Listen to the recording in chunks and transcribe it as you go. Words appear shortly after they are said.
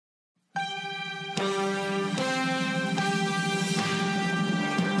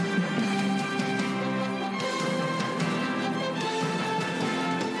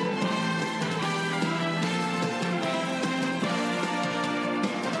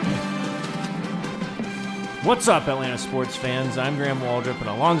What's up, Atlanta sports fans? I'm Graham Waldrop, and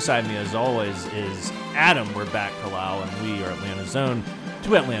alongside me, as always, is Adam. We're back, Halal, and we are Atlanta Zone,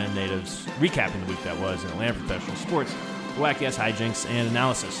 two Atlanta natives, recapping the week that was in Atlanta professional sports, wacky-ass hijinks, and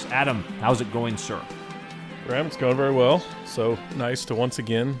analysis. Adam, how's it going, sir? Graham, it's going very well. So nice to once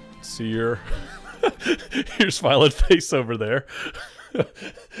again see your smiling face over there.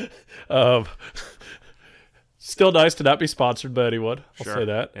 Still nice to not be sponsored by anyone. I'll say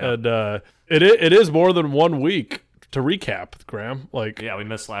that. Yeah. And it is more than 1 week to recap, Graham. Yeah, we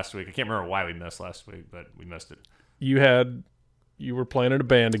missed last week. I can't remember why we missed last week, but we missed it. You were playing in a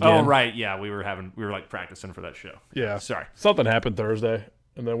band again. Oh, right. Yeah, we were practicing for that show. Yeah. Sorry. Something happened Thursday,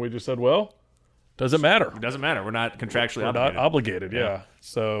 and then we just said, well, doesn't matter. It doesn't matter. We're not contractually obligated. Not obligated, yeah.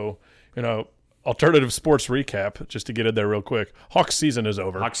 So, alternative sports recap, just to get in there real quick. Hawks season is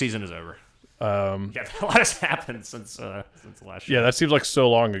over. A lot has happened since the last show. Yeah, that seems like so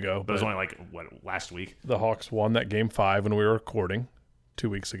long ago. But it was only last week? The Hawks won that Game 5 when we were recording 2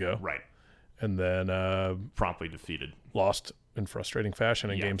 weeks ago. Right. And then promptly defeated. Lost in frustrating fashion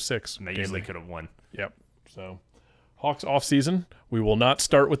in Game 6. And they easily could have won. Yep. So, Hawks off season. We will not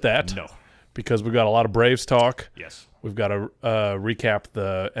start with that. No. Because we've got a lot of Braves talk. Yes. We've got to recap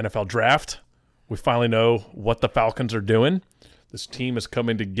the NFL draft. We finally know what the Falcons are doing. This team is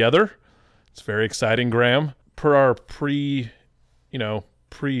coming together. It's very exciting, Graham. Per our pre-show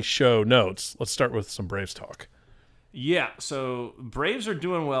notes, let's start with some Braves talk. Yeah, so Braves are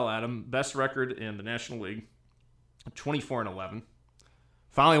doing well, Adam. Best record in the National League, 24-11.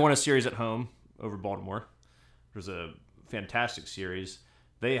 Finally won a series at home over Baltimore. It was a fantastic series.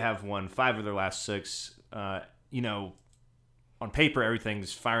 They have won 5 of their last 6. On paper,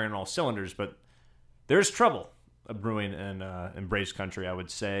 everything's firing on all cylinders, but there's trouble brewing in Braves country, I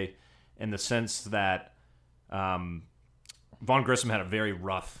would say, in the sense that Vaughn Grissom had a very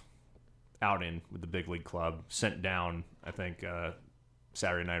rough outing with the big league club, sent down, I think,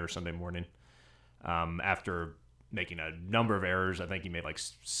 Saturday night or Sunday morning after making a number of errors. I think he made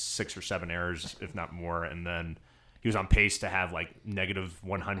 6 or 7 errors, if not more, and then he was on pace to have negative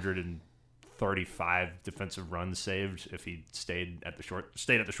 135 defensive runs saved if he stayed at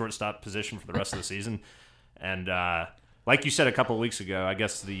the shortstop position for the rest of the season. And like you said a couple of weeks ago, I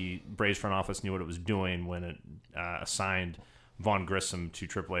guess the Braves front office knew what it was doing when it assigned Vaughn Grissom to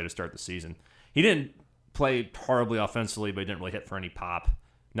AAA to start the season. He didn't play horribly offensively, but he didn't really hit for any pop,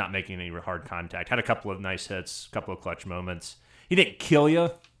 not making any hard contact. Had a couple of nice hits, a couple of clutch moments. He didn't kill you,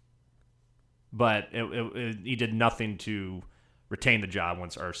 but he did nothing to retain the job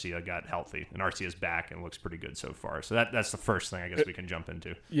once Arcia got healthy. And Arcia's back and looks pretty good so far. So that's the first thing I guess we can jump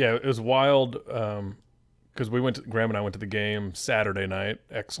into. Yeah, it was wild because Graham and I went to the game Saturday night.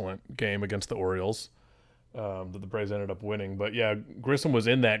 Excellent game against the Orioles that the Braves ended up winning. But yeah, Grissom was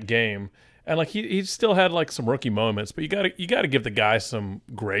in that game, and he still had some rookie moments. But you got to give the guy some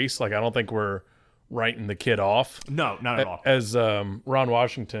grace. I don't think we're writing the kid off. No, not at all. As Ron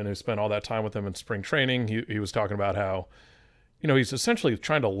Washington, who spent all that time with him in spring training, he was talking about how he's essentially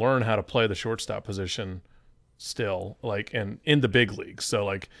trying to learn how to play the shortstop position still, and in the big leagues.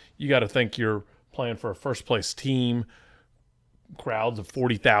 So you got to think you're playing for a first place team, crowds of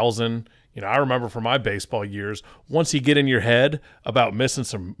 40,000. I remember from my baseball years, once you get in your head about missing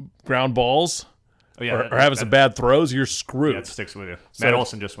some ground balls or having some bad throws, you're screwed. Yeah, it sticks with you. Matt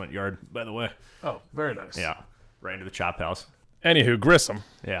Olson just went yard, by the way. Oh, very nice. Yeah, right into the chop house. Anywho, Grissom.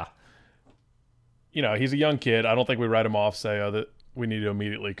 Yeah. He's a young kid. I don't think we write him off, say that we need to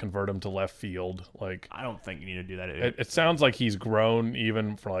immediately convert him to left field. I don't think you need to do that. It sounds like he's grown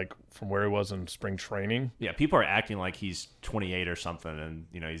even from where he was in spring training. Yeah, people are acting like he's 28 or something, and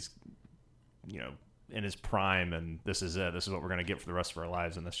he's in his prime, and this is it. This is what we're going to get for the rest of our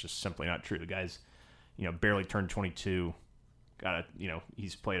lives, and that's just simply not true. The guy's barely turned 22.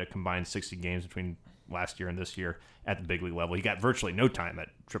 He's played a combined 60 games between last year and this year at the big league level. He got virtually no time at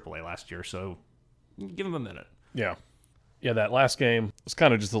AAA last year, so give him a minute. Yeah, that last game was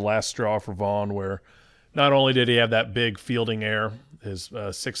kind of just the last straw for Vaughn, where not only did he have that big fielding error, his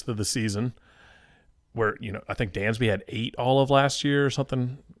 6th of the season, where I think Dansby had 8 all of last year or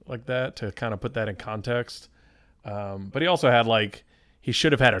something like that, to kind of put that in context. But he also had he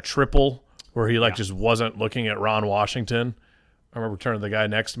should have had a triple where he just wasn't looking at Ron Washington. I remember turning to the guy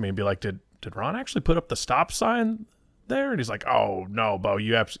next to me and be like, did Ron actually put up the stop sign there? And he's like, oh no, Bo,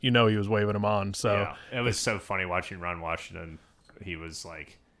 he was waving him on. So yeah, it was so funny watching Ron Washington. He was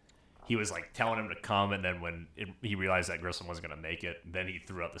telling him to come, and then when he realized that Grissom wasn't going to make it, then he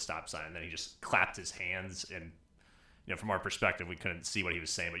threw up the stop sign, and then he just clapped his hands. And from our perspective, we couldn't see what he was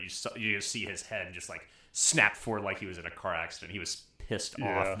saying, but you just see his head just snap forward like he was in a car accident. He was pissed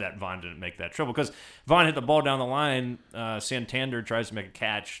off that Vaughn didn't make that triple because Vaughn hit the ball down the line. Santander tries to make a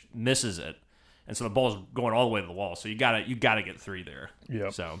catch, misses it, and so the ball's going all the way to the wall. So you gotta get 3 there. Yeah.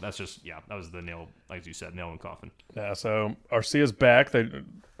 So that's just that was the nail, like you said, nail in the coffin. Yeah. So Arcia's back.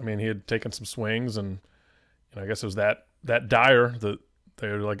 He had taken some swings, and I guess it was that dire that they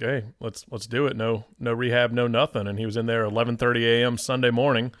were like, hey, let's do it. No rehab, no nothing. And he was in there 11:30 a.m. Sunday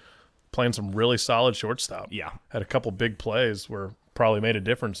morning, playing some really solid shortstop. Yeah. Had a couple big plays where probably made a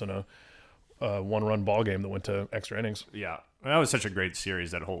difference in a 1-run ball game that went to extra innings. Yeah. That was such a great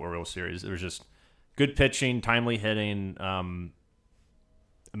series, that whole Orioles series. It was just good pitching, timely hitting,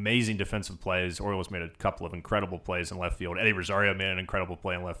 amazing defensive plays. Orioles made a couple of incredible plays in left field. Eddie Rosario made an incredible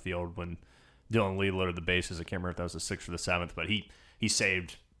play in left field when Dylan Lee loaded the bases. I can't remember if that was the 6th or the 7th, but he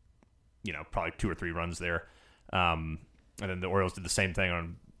saved, probably 2 or 3 runs there. And then the Orioles did the same thing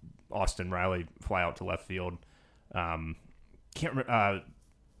on Austin Riley fly out to left field. I can't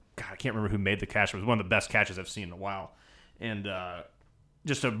remember who made the catch. It was one of the best catches I've seen in a while. And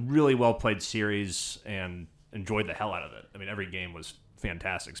just a really well-played series, and enjoyed the hell out of it. I mean, every game was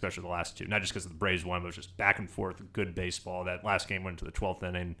fantastic, especially the last 2. Not just because the Braves won, but it was just back and forth, good baseball. That last game went to the 12th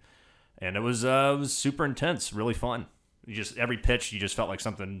inning, and it was super intense, really fun. Every pitch, you just felt like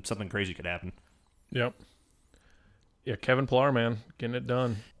something crazy could happen. Yep. Yeah, Kevin Pillar, man, getting it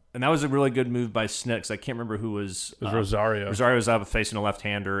done. And that was a really good move by Snitks. I can't remember who was. It was Rosario. Rosario was up facing a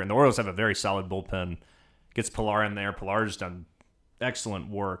left-hander, and the Orioles have a very solid bullpen. Gets Pillar in there. Pillar's done excellent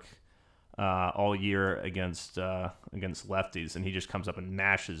work all year against lefties, and he just comes up and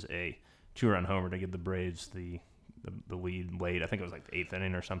mashes a 2-run homer to give the Braves the lead late. I think it was like the 8th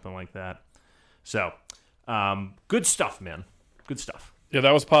inning or something like that. So, good stuff, man. Good stuff. Yeah,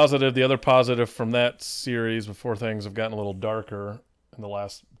 that was positive. The other positive from that series, before things have gotten a little darker in the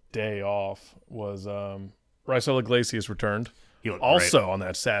last day off, was Raisel Iglesias returned. He looked also great on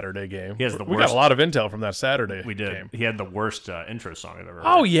that Saturday game. We got a lot of intel from that Saturday We did. game. He had the worst intro song I've ever heard.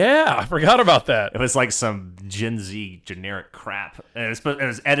 Oh, yeah. I forgot about that. It was like some Gen Z generic crap. And it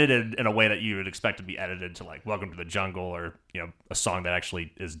was edited in a way that you would expect to be edited to, like, Welcome to the Jungle, or, a song that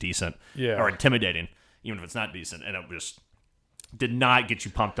actually is decent. Yeah. Or intimidating, even if it's not decent. And it just did not get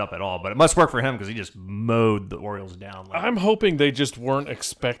you pumped up at all. But it must work for him because he just mowed the Orioles down. I'm hoping they just weren't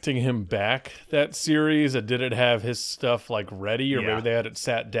expecting him back that series. It didn't have his stuff ready, or maybe they had it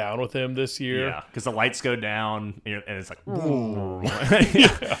sat down with him this year. Yeah, because the lights go down and it's like,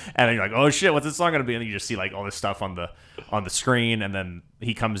 yeah. And then you're like, oh shit, what's this song gonna be? And then you just see all this stuff on the screen, and then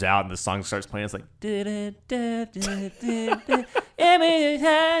he comes out and the song starts playing. It's like, it's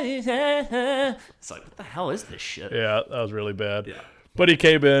like, what the hell is this shit? Yeah, that was really bad. Yeah. But he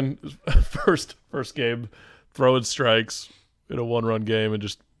came in first game, throwing strikes in a 1-run game, and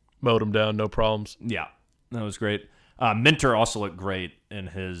just mowed him down, no problems. Yeah, that was great. Minter also looked great in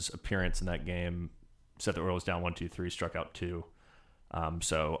his appearance in that game. Set the Orioles down 1-2-3, struck out 2.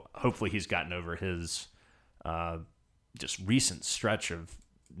 So hopefully he's gotten over his just recent stretch of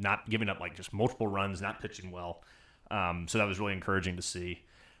not giving up just multiple runs, not pitching well. So that was really encouraging to see.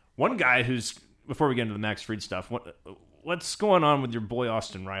 One guy who's, before we get into the Max Fried stuff, what's going on with your boy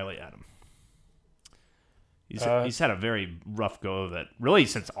Austin Riley, Adam? He's had a very rough go of it. Really,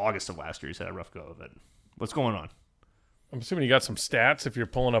 since August of last year, he's had a rough go of it. What's going on? I'm assuming you got some stats if you're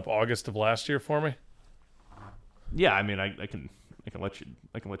pulling up August of last year for me. Yeah, I mean, I can let you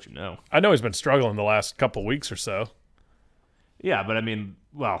know. I know he's been struggling the last couple weeks or so. Yeah, but I mean,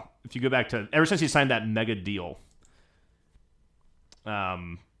 well, if you go back to ever since he signed that mega deal, I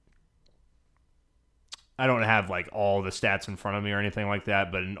don't have all the stats in front of me or anything like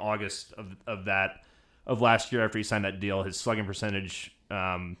that, but in August of last year, after he signed that deal, his slugging percentage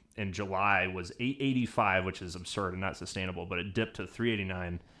in July was .885, which is absurd and not sustainable, but it dipped to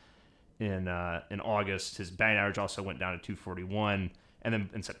 .389 in August. His batting average also went down to .241, and then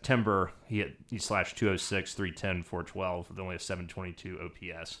in September he slashed .206, .310, .412 with only a .722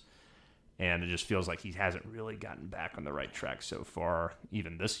 OPS. And it just feels like he hasn't really gotten back on the right track so far,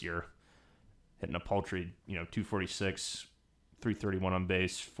 even this year. Hitting a paltry, .246, .331 on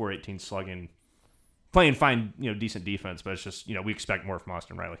base, .418 slugging. Playing fine, decent defense, but it's just, we expect more from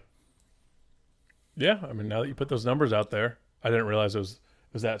Austin Riley. Yeah, I mean, now that you put those numbers out there, I didn't realize it was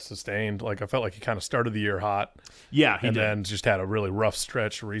that sustained. I felt like he kind of started the year hot. Yeah, he did. And then just had a really rough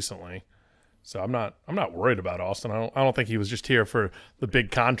stretch recently. So I'm not worried about Austin. I don't think he was just here for the big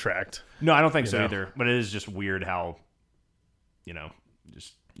contract. No, I don't think so either. But it is just weird how,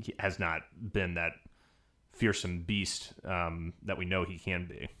 just he has not been that fearsome beast that we know he can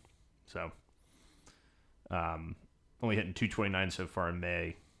be. So, only hitting .229 so far in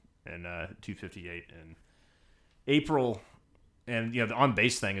May, and .258 in April, And the on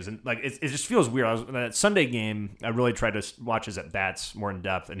base thing isn't like it just feels weird. That Sunday game, I really tried to watch his at bats more in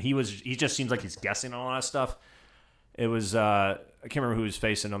depth, and he just seems like he's guessing on a lot of stuff. It was I can't remember who he was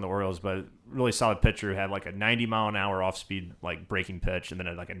facing on the Orioles, but really solid pitcher who had like a 90-mile-an-hour off speed like breaking pitch, and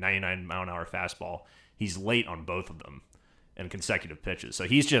then like a 99-mile-an-hour fastball. He's late on both of them in consecutive pitches, so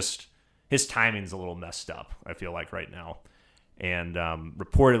his timing's a little messed up. I feel like right now, and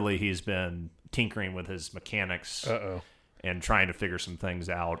reportedly he's been tinkering with his mechanics. And trying to figure some things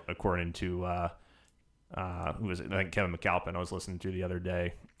out, according to who was it? I think Kevin McAlpin I was listening to the other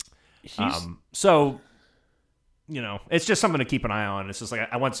day. So, it's just something to keep an eye on. It's just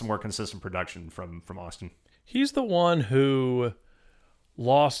like I want some more consistent production from Austin. He's the one who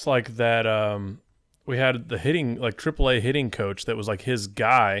lost like that. We had the hitting, like AAA hitting coach that was like his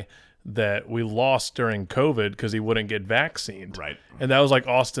guy that we lost during COVID because he wouldn't get vaccinated. Right. And that was like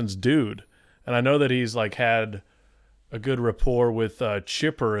Austin's dude. And I know that he's like had a good rapport with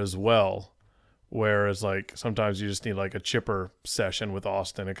Chipper as well, whereas like sometimes you just need like a Chipper session with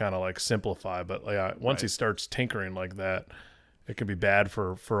Austin to kind of like simplify. But like once he starts tinkering like that, it can be bad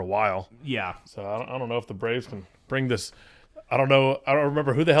for a while. Yeah. So I don't know if the Braves can bring this. I don't know. I don't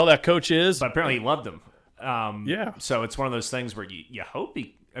remember who the hell that coach is. But apparently he loved him. Yeah. So it's one of those things where you hope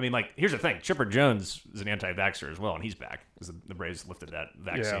he. I mean, like here's the thing: Chipper Jones is an anti-vaxxer as well, and he's back because the Braves lifted that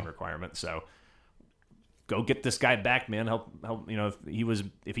vaccine requirement. So. Go get this guy back, man. Help.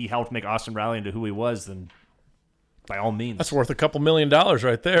 If he helped make Austin Riley into who he was, then by all means, that's worth a couple $1 million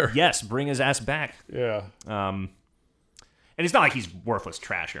right there. Yes, bring his ass back. Yeah. And it's not like he's worthless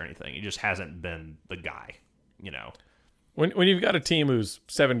trash or anything. He just hasn't been the guy. When you've got a team who's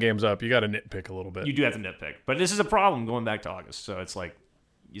 7 games up, you got to nitpick a little bit. You do have to nitpick, but this is a problem going back to August. So it's like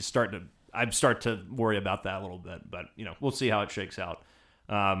I start to worry about that a little bit. But we'll see how it shakes out.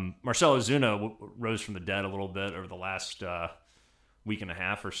 Marcell Ozuna rose from the dead a little bit over the last week and a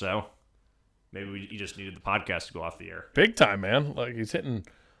half or so. Maybe you just needed the podcast to go off the air. Big time, man. Like he's hitting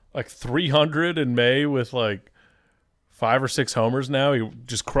like 300 in May with like 5 or 6 homers now. He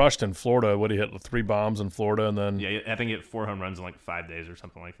just crushed in Florida. What he hit 3 bombs in Florida, and then I think he hit 4 home runs in like 5 days or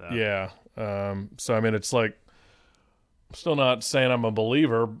something like that. Yeah. So I mean, it's like I'm still not saying I'm a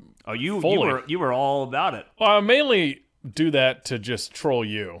believer. Oh, you were all about it. Well, I mainly do that to just troll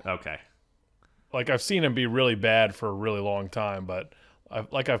you. Okay. Like I've seen him be really bad for a really long time, but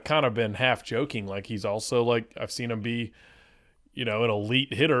I've kind of been half joking. Like he's also like I've seen him be, an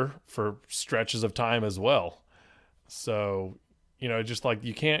elite hitter for stretches of time as well. So, just like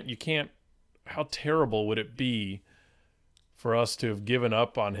you can't. How terrible would it be for us to have given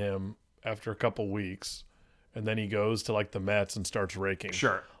up on him after a couple weeks, and then he goes to like the Mets and starts raking?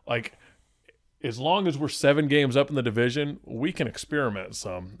 Sure. Like. As long as we're 7 games up in the division, we can experiment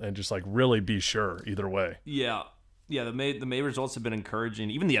some and just like really be sure either way. Yeah. The May results have been encouraging.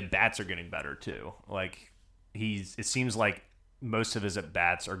 Even the at bats are getting better too. Like it seems like most of his at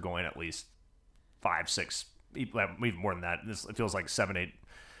bats are going at least 5, 6, even more than that. It feels like 7, 8,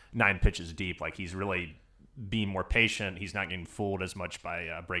 9 pitches deep. Like he's really being more patient. He's not getting fooled as much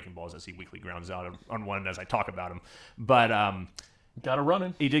by breaking balls as he weakly grounds out on one as I talk about him. But got a run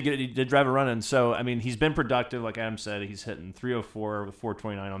in. He did drive a run in. So, I mean, he's been productive. Like Adam said, he's hitting 304 with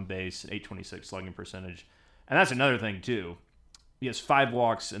 429 on base, 826 slugging percentage. And that's another thing, too. He has 5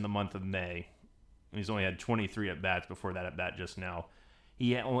 walks in the month of May. And he's only had 23 at-bats before that at-bat just now.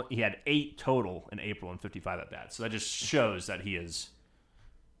 He had 8 total in April and 55 at-bats. So that just shows that he is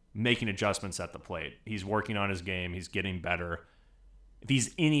making adjustments at the plate. He's working on his game. He's getting better. If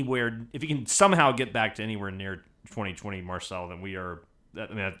he can somehow get back to anywhere near 2020 Marcell, then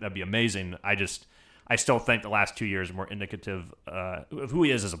that'd be amazing. I still think the last 2 years are more indicative of who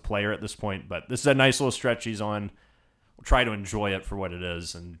he is as a player at this point, but this is a nice little stretch he's on. We'll try to enjoy it for what it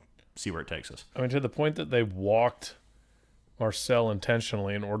is and see where it takes us. I mean, to the point that they walked Marcell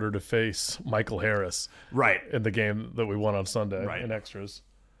intentionally in order to face Michael Harris in the game that we won on Sunday in extras.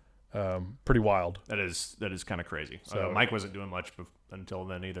 Pretty wild. That is kind of crazy. So Mike wasn't doing much until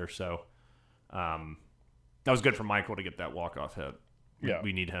then either, so that was good for Michael to get that walk-off hit.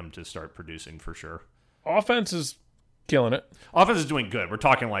 We need him to start producing for sure. Offense is killing it. Offense is doing good. We're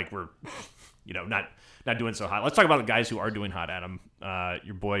talking like we're, not doing so hot. Let's talk about the guys who are doing hot, Adam.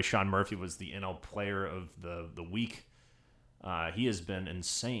 Your boy Sean Murphy was the NL Player of the Week. He has been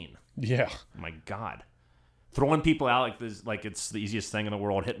insane. Yeah. My God. Throwing people out like this, like it's the easiest thing in the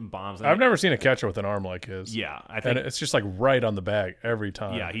world, hitting bombs. I've never seen a catcher with an arm like his. Yeah, I think and it's just like right on the bag every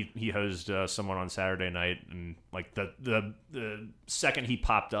time. Yeah, he hosed someone on Saturday night, and like the second he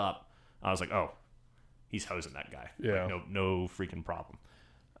popped up, I was like, oh, he's hosing that guy. Yeah, like, no freaking problem.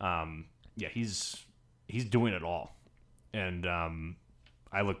 He's doing it all. And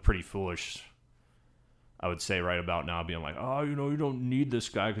I look pretty foolish, I would say, right about now, being like, oh, you don't need this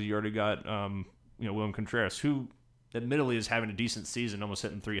guy because you already got, William Contreras, who admittedly is having a decent season, almost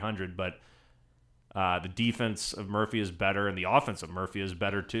hitting 300, but the defense of Murphy is better, and the offense of Murphy is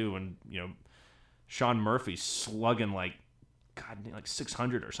better too. And, Sean Murphy's slugging like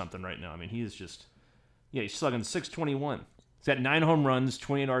 600 or something right now. I mean, he is just, he's slugging 621. He's got 9 home runs,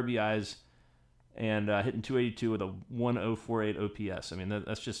 28 RBIs, and hitting 282 with a 1048 OPS. I mean,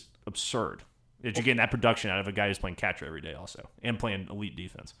 that's just absurd. That you're getting that production out of a guy who's playing catcher every day also, and playing elite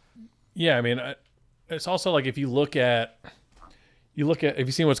defense. Yeah, I mean, it's also like if you look at, have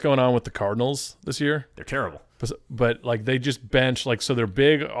you seen what's going on with the Cardinals this year? They're terrible. But like they just benched, so their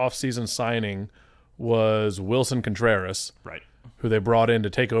big offseason signing was Wilson Contreras, right? Who they brought in to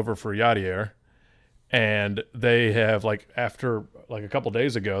take over for Yadier. And they have, after a couple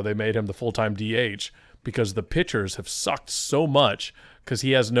days ago, they made him the full-time DH because the pitchers have sucked so much because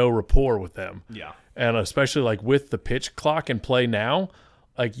he has no rapport with them. Yeah. And especially, with the pitch clock in play now,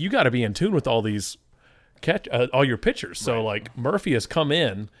 you got to be in tune with all these all your pitchers. So, right. Murphy has come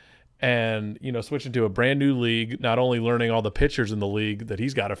in and, switching to a brand-new league, not only learning all the pitchers in the league that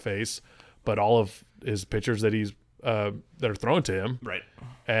he's got to face, but all of his pitchers that he's that are thrown to him. Right.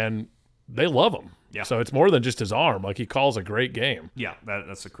 And they love him. Yeah. So it's more than just his arm. He calls a great game. Yeah,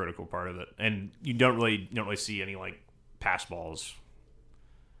 that's a critical part of it. And you don't really see any pass balls.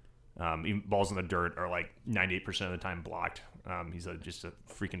 Even balls in the dirt are 98% of the time blocked. He's just a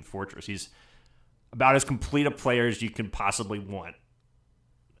freaking fortress. He's about as complete a player as you can possibly want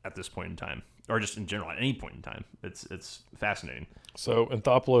at this point in time, or just in general at any point in time. It's fascinating. So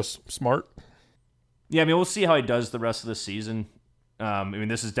Anthopoulos, smart. Yeah, I mean, we'll see how he does the rest of the season.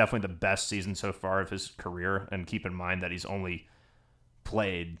 This is definitely the best season so far of his career, and keep in mind that he's only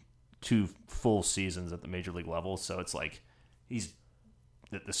played 2 full seasons at the major league level, so it's he's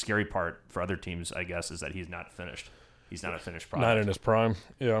the scary part for other teams, I guess, is that he's not finished. He's not a finished product. Not in his prime.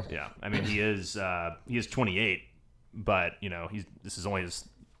 Yeah. Yeah. I mean, he is 28, but this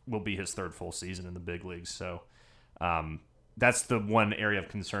will be his 3rd full season in the big leagues. So that's the one area of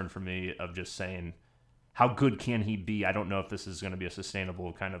concern for me, of just saying, how good can he be? I don't know if this is going to be a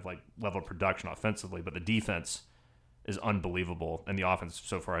sustainable kind of level of production offensively, but the defense is unbelievable, and the offense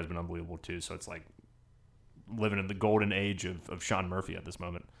so far has been unbelievable too. So it's living in the golden age of Sean Murphy at this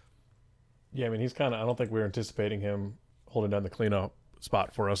moment. Yeah, I mean, he's kind of, I don't think we were anticipating him holding down the cleanup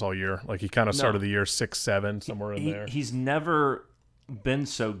spot for us all year. He kind of started the year 6-7, somewhere in there. He's never been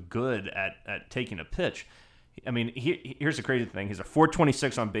so good at taking a pitch. I mean, here's the crazy thing. He's a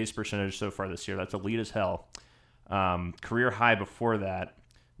 .426 on base percentage so far this year. That's elite as hell. Career high before that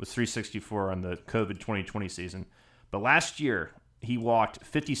was .364 on the COVID 2020 season. But last year, he walked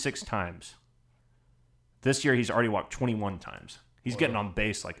 56 times. This year, he's already walked 21 times. He's getting on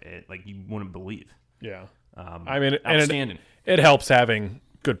base like you wouldn't believe. Yeah. Outstanding. It helps having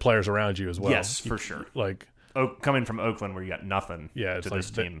good players around you as well. Yes, for sure. Coming from Oakland where you got nothing to this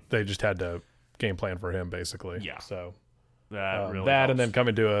team. They just had to game plan for him, basically. Yeah. So that really that helps. And then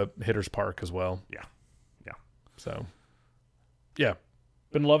coming to a hitter's park as well. Yeah. Yeah. So, yeah.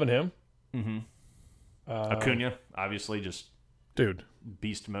 Been loving him. Mm-hmm. Acuna, obviously, just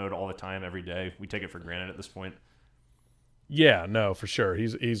beast mode all the time, every day. We take it for granted at this point. Yeah, no, for sure.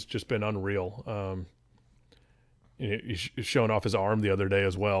 He's just been unreal. He's showing off his arm the other day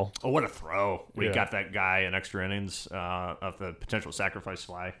as well. Oh, what a throw. He got that guy in extra innings of the potential sacrifice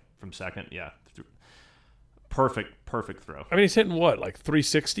fly from second. Yeah. Perfect throw. I mean, he's hitting what,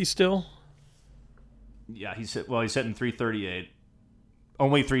 360 still? Yeah, he's hitting 338.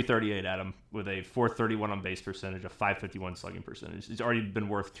 Only 338 at him, with a .431 on base percentage, a .551 slugging percentage. He's already been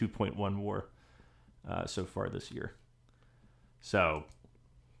worth 2.1 WAR so far this year. So,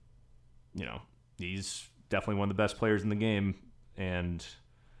 he's definitely one of the best players in the game, and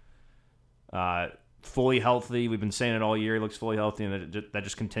fully healthy. We've been saying it all year. He looks fully healthy, and that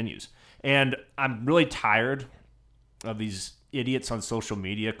just continues. And I'm really tired of these idiots on social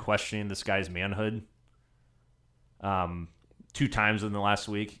media questioning this guy's manhood. 2 times in the last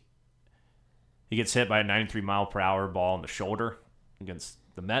week, he gets hit by a 93-mile-per-hour ball in the shoulder against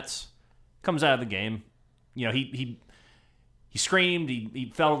the Mets. Comes out of the game. He screamed.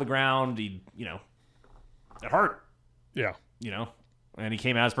 He fell to the ground. It hurt. Yeah. And he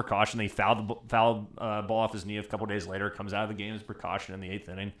came out as precaution. They fouled ball off his knee a couple days later. Comes out of the game as precaution in the 8th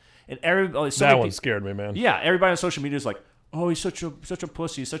inning. And that one scared me, man. Yeah, everybody on social media is like, "Oh, he's such a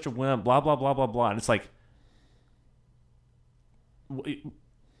pussy. He's such a wimp." Blah blah blah blah blah. And it's like,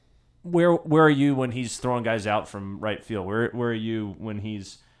 where are you when he's throwing guys out from right field? Where are you when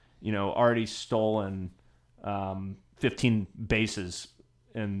he's already stolen 15 bases,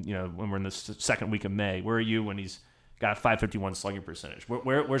 and when we're in the second week of May. Where are you when he's got a 551 slugging percentage?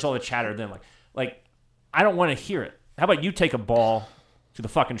 Where's all the chatter then? Like I don't want to hear it. How about you take a ball to the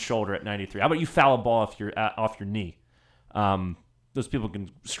fucking shoulder at 93? How about you foul a ball off your knee? Those people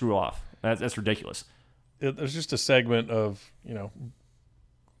can screw off. That's ridiculous. There's just a segment of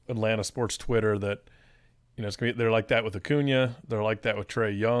Atlanta sports Twitter that it's gonna be, they're like that with Acuna, they're like that with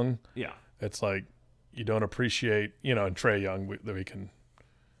Trae Young. Yeah, it's like you don't appreciate and Trae Young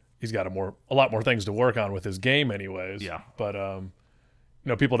he's got a lot more things to work on with his game anyways. Yeah, but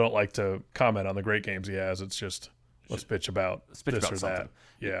people don't like to comment on the great games he has. It's just let's bitch about this or something.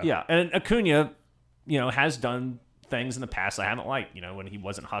 that. Yeah, and Acuna has done things in the past I haven't liked. When he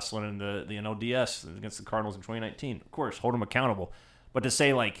wasn't hustling in the NLDS against the Cardinals in 2019. Of course, hold him accountable. But to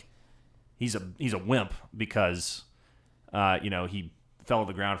say like he's a wimp because he fell to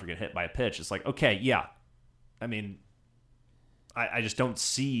the ground for getting hit by a pitch, it's like, okay, yeah. I mean, I just don't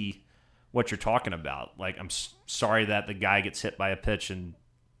see what you're talking about. Like, I'm sorry that the guy gets hit by a pitch and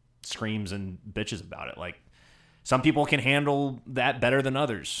screams and bitches about it. Like, some people can handle that better than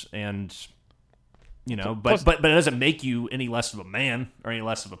others, and but it doesn't make you any less of a man or any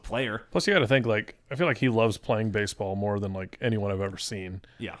less of a player. Plus, you got to think, like, I feel like he loves playing baseball more than like anyone I've ever seen.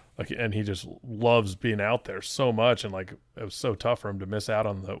 Yeah, and he just loves being out there so much, and like it was so tough for him to miss out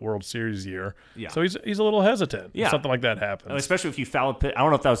on the World Series year. Yeah, so he's a little hesitant. Yeah, something like that happens, especially if you foul a pitch. I don't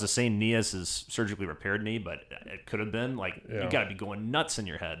know if that was the same knee as his surgically repaired knee, but it could have been. Like, you got to be going nuts in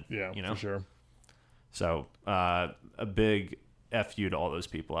your head. Yeah, for sure. So a big F you to all those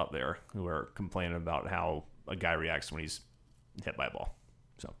people out there who are complaining about how a guy reacts when he's hit by a ball.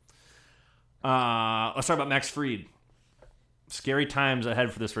 So let's talk about Max Fried. Scary times ahead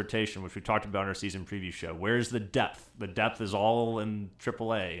for this rotation, which we talked about in our season preview show. Where's the depth? The depth is all in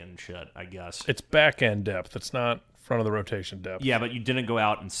AAA and shit, I guess. It's back-end depth. It's not front of the rotation depth. Yeah, but you didn't go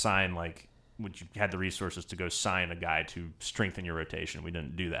out and sign, like, when you had the resources to go sign a guy to strengthen your rotation. We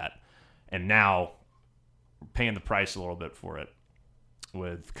didn't do that. And now we're paying the price a little bit for it.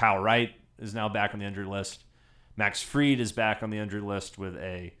 With Kyle Wright is now back on the injury list. Max Fried is back on the injury list with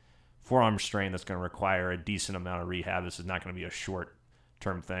a forearm strain that's going to require a decent amount of rehab. This is not going to be a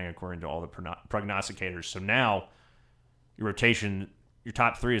short-term thing, according to all the prognosticators. So now your rotation, your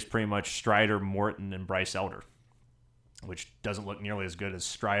top three is pretty much Strider, Morton, and Bryce Elder, which doesn't look nearly as good as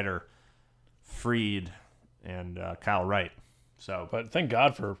Strider, Fried, and Kyle Wright. But thank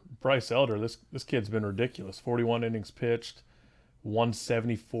God for Bryce Elder. This kid's been ridiculous. 41 innings pitched,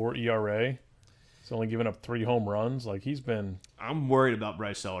 1.74 ERA. He's only given up 3 home runs. Like, he's been... I'm worried about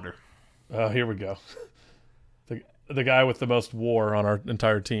Bryce Elder. Here we go. The guy with the most WAR on our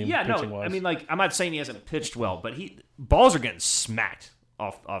entire team. Yeah, no, I mean, like, I'm not saying he hasn't pitched well, but balls are getting smacked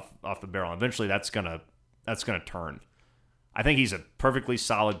off the barrel. Eventually, that's gonna turn. I think he's a perfectly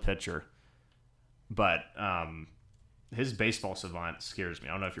solid pitcher, but his baseball savant scares me.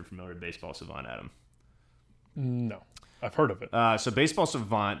 I don't know if you're familiar with baseball savant, Adam. No, I've heard of it. So baseball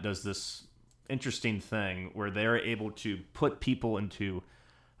savant does this interesting thing where they're able to put people into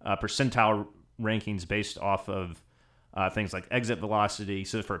percentile rankings based off of things like exit velocity.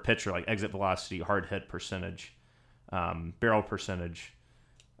 So for a pitcher, like exit velocity, hard hit percentage, barrel percentage,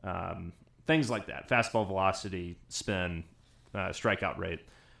 things like that. Fastball velocity, spin, strikeout rate.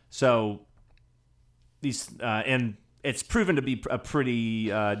 So these and it's proven to be a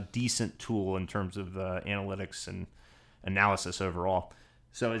pretty decent tool in terms of analytics and analysis overall.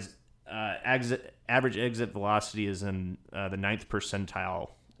 So his average exit velocity is in the 9th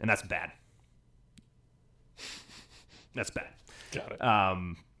percentile, and that's bad. That's bad. Got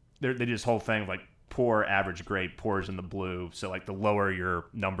it. They do this whole thing of like poor, average, great, poor is in the blue. So like the lower your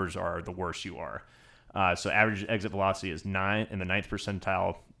numbers are, the worse you are. So average exit velocity is 9 in the 9th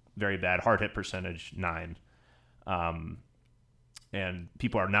percentile, very bad. Hard hit percentage 9. And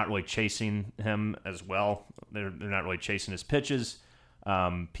people are not really chasing him as well. They're not really chasing his pitches.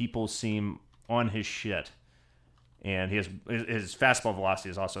 People seem on his shit. And his fastball velocity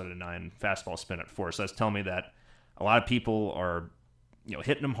is also at a 9, fastball spin at 4. So that's telling me that a lot of people are,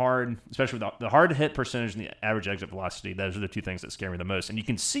 hitting him hard, especially with the hard hit percentage and the average exit velocity. Those are the two things that scare me the most. And you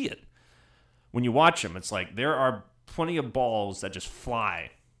can see it when you watch him. It's like there are plenty of balls that just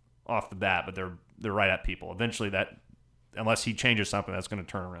fly off the bat, but they're right at people. Eventually, that unless he changes something, that's going to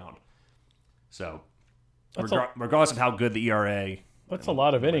turn around. So, regardless of how good the ERA, that's a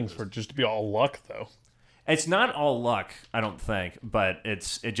lot of innings for just to be all luck, though. It's not all luck, I don't think, but it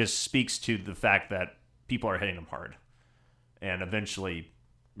just speaks to the fact that people are hitting him hard, and eventually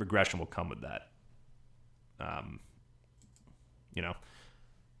regression will come with that.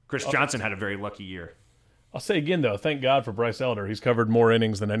 Chris Johnson had a very lucky year. I'll say again, though, thank God for Bryce Elder. He's covered more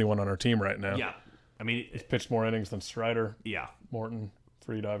innings than anyone on our team right now. Yeah. I mean, He's pitched more innings than Strider, yeah. Morton,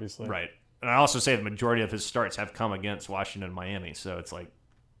 Fried, obviously. Right. And I also say the majority of his starts have come against Washington and Miami. So it's like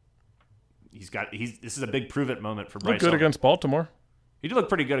this is a big prove-it moment for Bryce Looked good Elder. against Baltimore. He did look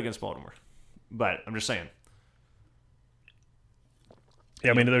pretty good against Baltimore. But I'm just saying.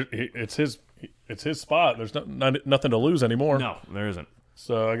 Yeah, I mean, it's his spot. There's nothing to lose anymore. No, there isn't.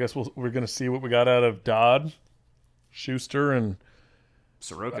 So I guess we're going to see what we got out of Dodd, Schuster, and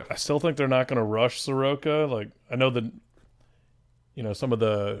Soroka. I still think they're not going to rush Soroka. Like, I know that, some of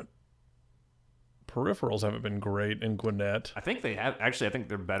the peripherals haven't been great in Gwinnett. I think they have. Actually, I think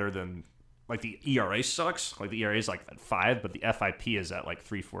they're better than. Like, the ERA sucks. Like, the ERA is like at 5, but the FIP is at like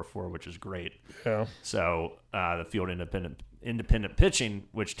 3.44, which is great. Yeah. So the field independent pitching,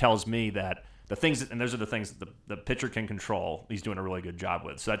 which tells me that the things, and those are the things that the pitcher can control, he's doing a really good job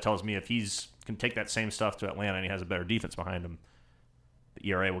with. So that tells me if he's can take that same stuff to Atlanta and he has a better defense behind him, the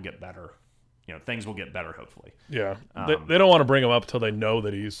ERA will get better. Things will get better, hopefully. Yeah. They don't want to bring him up until they know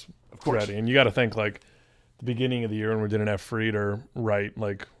that he's of course. ready. And you got to think, like, the beginning of the year when we didn't have Fried or Wright,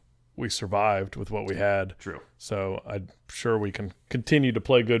 like, we survived with what we had. True. So I'm sure we can continue to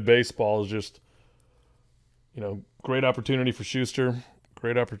play good baseball. It's just, great opportunity for Schuster,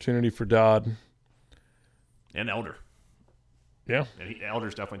 great opportunity for Dodd. And Elder. Yeah. And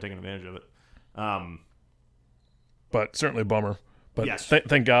Elder's definitely taking advantage of it. But certainly a bummer. But yes.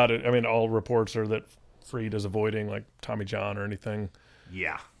 Thank God. I mean, all reports are that Fried is avoiding, like, Tommy John or anything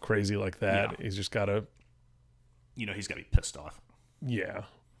crazy like that. Yeah. He's just got to. He's got to be pissed off. Yeah.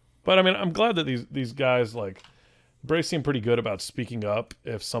 But, I mean, I'm glad that these guys, like, Brace seem pretty good about speaking up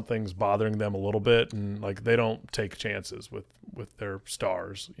if something's bothering them a little bit, and, like, they don't take chances with their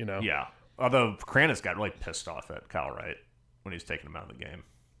stars, Yeah. Although Kranis got really pissed off at Kyle Wright when he was taking him out of the game.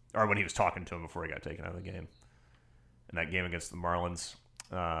 Or when he was talking to him before he got taken out of the game. In that game against the Marlins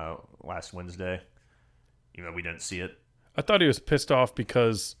last Wednesday. Even though we didn't see it. I thought he was pissed off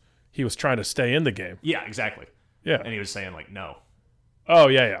because he was trying to stay in the game. Yeah, exactly. Yeah. And he was saying, like, no. Oh,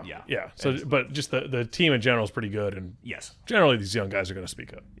 yeah. So, And, but just the team in general is pretty good, and yes, generally these young guys are going to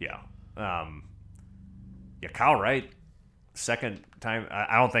speak up. Yeah. Kyle Wright, second time.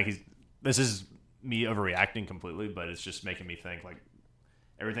 I don't think this is me overreacting completely, but it's just making me think, like,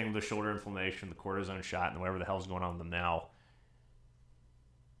 everything with the shoulder inflammation, the cortisone shot, and whatever the hell's going on with him now,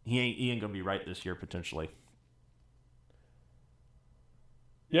 he ain't going to be right this year, potentially.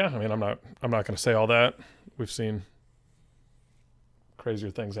 Yeah, I mean, I'm not going to say all that. We've seen crazier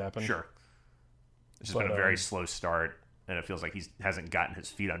things happen. Sure. It's just been a very slow start, and it feels like he hasn't gotten his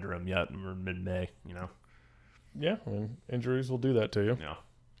feet under him yet, and we're mid-May, Yeah, I mean, injuries will do that to you.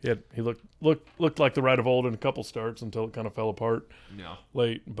 Yeah. He looked like the Wright of old in a couple starts until it kind of fell apart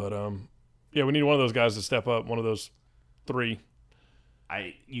late. But, we need one of those guys to step up, one of those 3.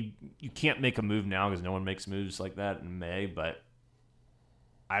 You can't make a move now because no one makes moves like that in May, but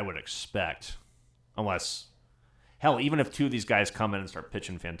I would expect, unless, hell, even if 2 of these guys come in and start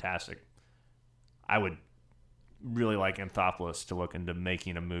pitching fantastic, I would really like Anthopoulos to look into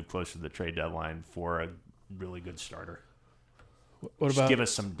making a move closer to the trade deadline for a really good starter. Just give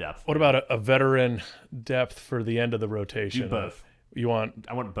us some depth. What about a veteran depth for the end of the rotation? Do both. I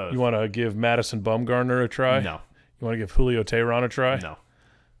want both. You want to give Madison Bumgarner a try? No. You want to give Julio Teheran a try? No.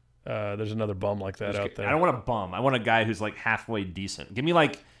 There's another bum like that out there. I don't want a bum. I want a guy who's like halfway decent. Give me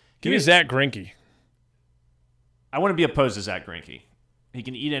Zach Greinke. I want to be opposed to Zach Greinke. He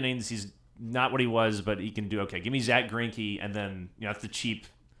can eat innings. He's not what he was, but he can do okay. Give me Zach Greinke, and then that's the cheap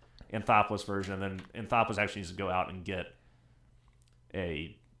Anthopoulos version. And then Anthopoulos actually needs to go out and get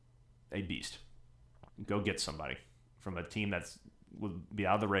a beast. Go get somebody from a team that's will be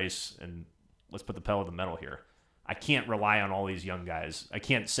out of the race, and let's put the pedal to the metal here. I can't rely on all these young guys. I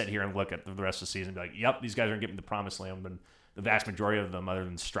can't sit here and look at the rest of the season and be like, yep, these guys are getting to the promised land, but the vast majority of them, other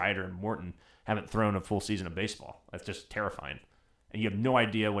than Strider and Morton, haven't thrown a full season of baseball. That's just terrifying. And you have no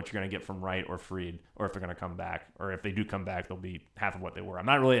idea what you're going to get from Wright or Fried, or if they're going to come back. Or if they do come back, they'll be half of what they were. I'm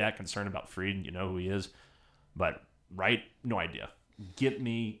not really that concerned about Fried. You know who he is. But Wright, no idea. Get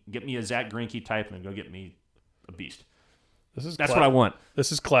me a Zach Greinke type, and then go get me a beast. That's what I want.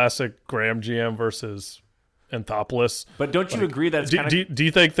 This is classic Graham GM versus Anthopoulos. But don't you agree that it's kind of... Do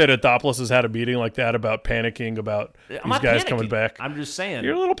you think that Anthopoulos has had a meeting like that about panicking about these guys coming back? I'm just saying.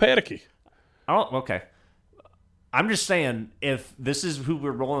 You're a little panicky. Okay. I'm just saying, if this is who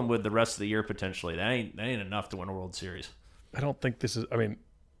we're rolling with the rest of the year potentially, that ain't enough to win a World Series. I don't think this is... I mean,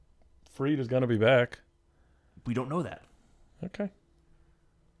 Fried is going to be back. We don't know that. Okay.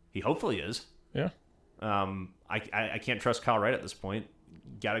 He hopefully is. Yeah. I can't trust Kyle Wright at this point.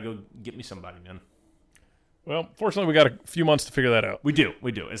 Got to go get me somebody, man. Well, fortunately, we got a few months to figure that out. We do.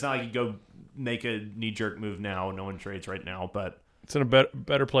 It's not like you go make a knee-jerk move now. No one trades right now, but it's in a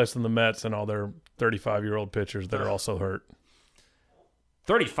better place than the Mets and all their 35-year-old pitchers that are also hurt.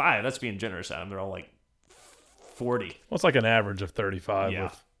 35, that's being generous, Adam. They're all like 40. Well, it's like an average of 35 Yeah.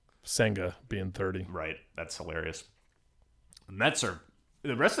 with Senga being 30. Right. That's hilarious. The Mets are –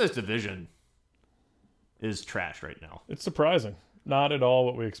 the rest of this division is trash right now. It's surprising. Not at all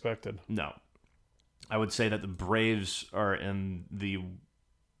what we expected. No. I would say that the Braves are in the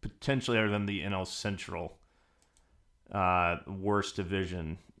 – potentially other than the NL Central worst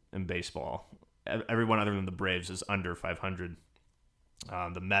division in baseball. Everyone other than the Braves is under 500.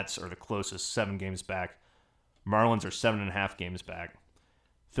 The Mets are the closest, 7 games back. Marlins are 7.5 games back.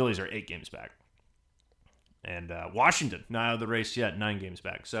 Phillies are 8 games back. And Washington, not out of the race yet, 9 games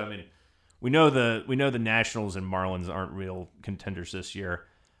back. So, I mean, we know the Nationals and Marlins aren't real contenders this year.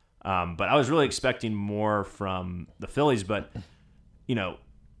 But I was really expecting more from the Phillies. But, you know,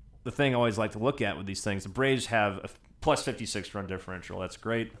 the thing I always like to look at with these things, the Braves have a plus 56 run differential. That's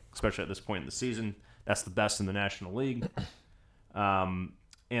great, especially at this point in the season. That's the best in the National League. And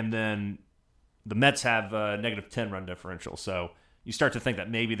then the Mets have a negative 10 run differential. So you start to think that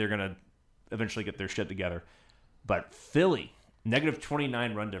maybe they're going to eventually get their shit together. But Philly, negative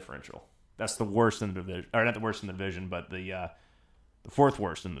 29 run differential. That's the worst in the division. Or not the worst in the division, but the fourth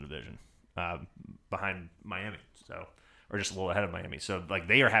worst in the division, behind Miami. So, or just a little ahead of Miami. So, like,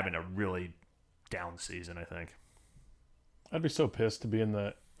 they are having a really down season, I think. I'd be so pissed to be in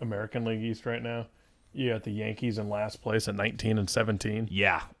the American League East right now. You got the Yankees in last place at 19-17.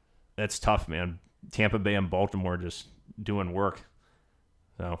 Yeah, that's tough, man. Tampa Bay and Baltimore just doing work.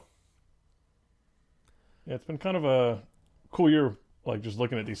 So, yeah, it's been kind of a cool year, like just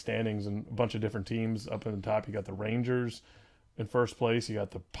looking at these standings and a bunch of different teams up in the top. You got the Rangers in first place. You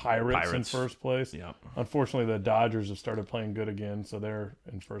got the Pirates in first place. Yeah. Unfortunately, the Dodgers have started playing good again, so they're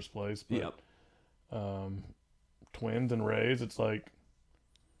in first place. But, Twins and Rays, it's like,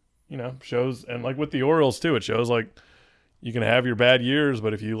 you know, shows, and like with the Orioles too, it shows like you can have your bad years,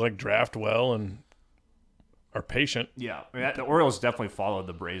 but if you like draft well and are patient. Yeah, I mean, the Orioles definitely followed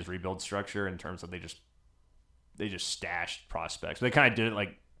the Braves rebuild structure in terms of they just stashed prospects. They kind of did it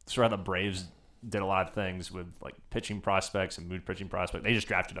like sort of how the Braves did a lot of things with like pitching prospects and mood pitching prospects. They just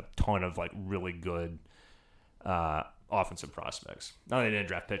drafted a ton of like really good offensive prospects. Not that they didn't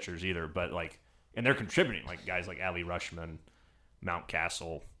draft pitchers either, but like, and they're contributing, like guys like Adley Rutschman,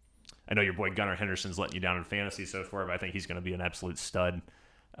 Mountcastle. I know your boy Gunnar Henderson's letting you down in fantasy so far, but I think he's going to be an absolute stud.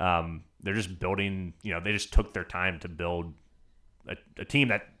 They're just building, you know, they just took their time to build a team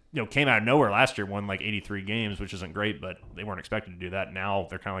that, you know, came out of nowhere last year, won like 83 games, which isn't great, but they weren't expected to do that. Now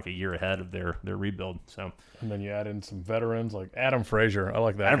they're kind of like a year ahead of their rebuild. So, and then you add in some veterans like Adam Frazier. I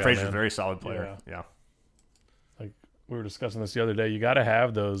like that. Adam guy, Frazier's man. a very solid player. Yeah. Like we were discussing this the other day. You got to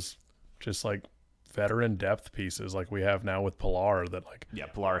have those just like veteran depth pieces like we have now with Pilar that like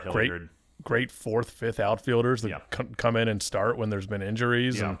Pilar, Hilliard. Great fourth, fifth outfielders that come in and start when there's been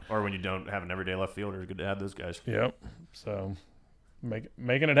injuries. Yeah, or when you don't have an everyday left fielder. It's good to have those guys. Yep. So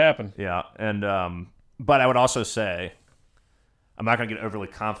making it happen. Yeah, and but I would also say I'm not going to get overly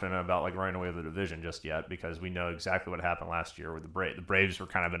confident about like running away with the division just yet because we know exactly what happened last year with the Braves. The Braves were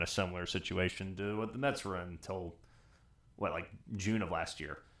kind of in a similar situation to what the Mets were in until like June of last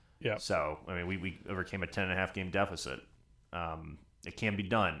year. Yeah. So I mean, we overcame a 10.5 game deficit. It can be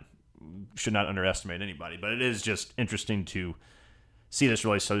done. Should not underestimate anybody, but it is just interesting to see this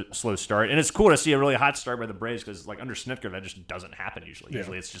really slow start, and it's cool to see a really hot start by the Braves because, like under Snitker, that just doesn't happen usually. Yeah.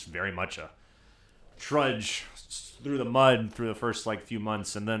 Usually, it's just very much a trudge through the mud through the first like few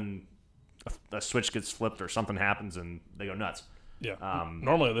months, and then a switch gets flipped or something happens, and they go nuts. Yeah.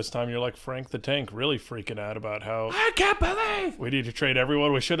 Normally, this time you're like Frank the Tank, really freaking out about how I can't believe we need to trade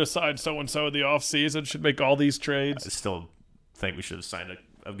everyone. We should have signed so and so in the off season. Should make all these trades. I still think we should have signed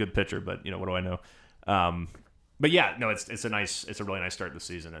a good pitcher, but you know what do I know? But yeah, no, it's a really nice start to the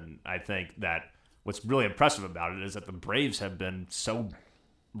season, and I think that what's really impressive about it is that the Braves have been so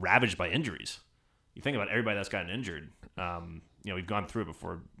ravaged by injuries. You think about everybody that's gotten injured. You know, we've gone through it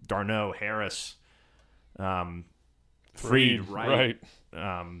before: Darno, Harris, Fried, right?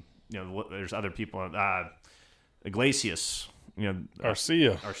 You know, there's other people. Iglesias, you know,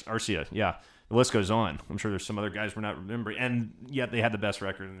 Arcia, yeah. The list goes on. I'm sure there's some other guys we're not remembering, and yet they had the best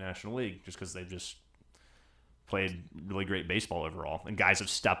record in the National League just because they've just played really great baseball overall, and guys have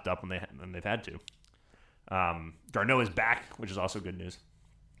stepped up when they've had to. Darno is back, which is also good news.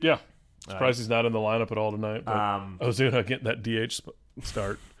 Yeah, surprised he's not in the lineup at all tonight. But Ozuna getting that DH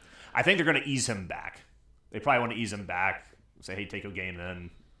start. I think they're going to ease him back. They probably want to ease him back. Say, hey, take a game in.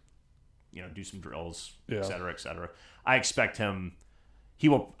 do some drills, Yeah. et cetera, et cetera. I expect him.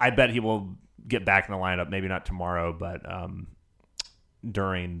 I bet he will get back in the lineup. Maybe not tomorrow, but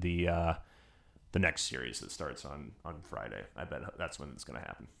during the next series that starts on Friday. I bet that's when it's going to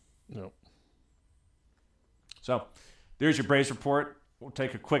happen. Nope. So there's your Braves report. We'll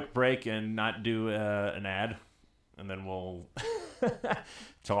take a quick break and not do an ad, and then we'll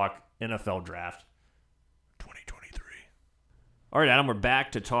talk NFL draft 2023. All right, Adam, we're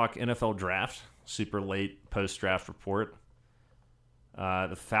back to talk NFL draft. Super late post-draft report.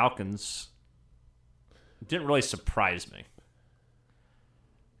 The Falcons didn't really surprise me.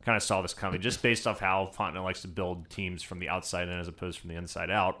 Kind of saw this coming just based off how Fontenot likes to build teams from the outside in as opposed from the inside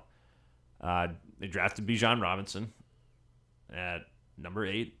out. They drafted Bijan Robinson at number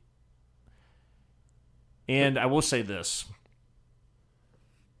 8. And I will say this.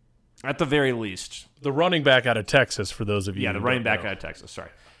 At the very least. The running back out of Texas, for those of you Yeah, the running back out of Texas. Sorry.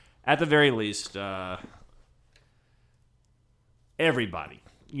 At the very least, everybody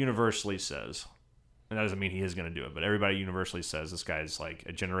universally says, and that doesn't mean he is going to do it, but everybody universally says this guy is like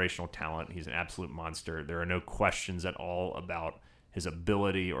a generational talent. He's an absolute monster. There are no questions at all about his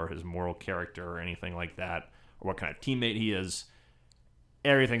ability or his moral character or anything like that, or what kind of teammate he is.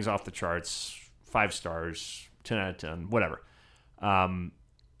 Everything's off the charts. 5 stars, 10 out of 10, whatever. And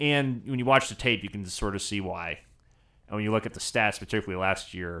when you watch the tape, you can sort of see why. And when you look at the stats, particularly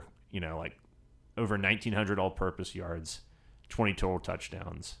last year, like over 1,900 all-purpose yards, 20 total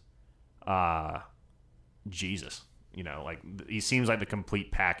touchdowns. Jesus. He seems like the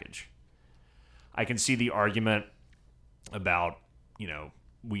complete package. I can see the argument about,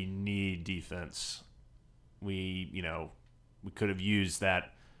 we need defense. We could have used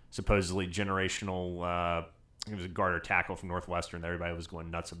that supposedly generational, it was a guard or tackle from Northwestern that everybody was going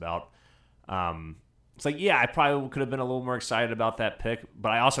nuts about. It's like, yeah, I probably could have been a little more excited about that pick, but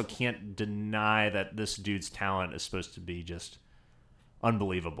I also can't deny that this dude's talent is supposed to be just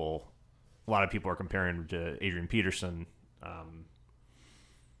unbelievable. A lot of people are comparing him to Adrian Peterson.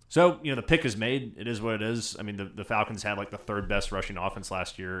 So, the pick is made. It is what it is. I mean, the Falcons had like the 3rd best rushing offense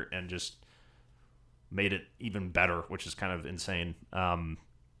last year and just made it even better, which is kind of insane.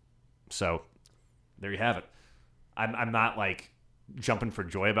 So there you have it. I'm not like jumping for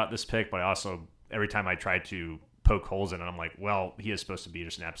joy about this pick, but I also, every time I try to poke holes in it, I'm like, well, he is supposed to be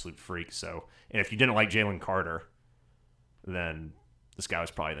just an absolute freak. So, and if you didn't like Jalen Carter, then this guy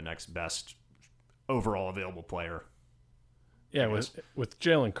was probably the next best overall available player. Yeah, with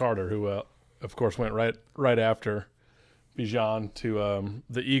Jalen Carter, who of course went right after Bijan to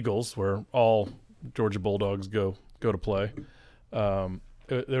the Eagles, where all Georgia Bulldogs go to play.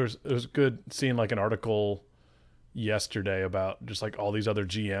 It was good seeing like an article yesterday about just like all these other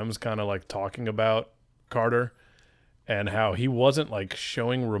GMs kind of like talking about Carter and how he wasn't like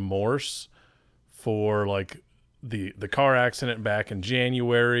showing remorse for like the car accident back in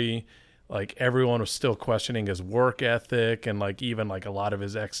January. Like everyone was still questioning his work ethic and like even like a lot of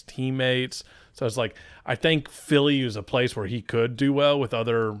his ex-teammates. So it's like, I think Philly is a place where he could do well with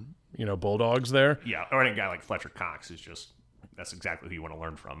other, Bulldogs there. Yeah. Or a guy like Fletcher Cox is just, that's exactly who you want to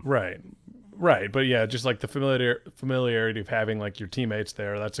learn from. Right. But yeah, just like the familiarity of having like your teammates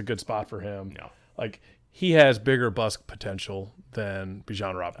there, that's a good spot for him. Yeah. Like he has bigger bust potential than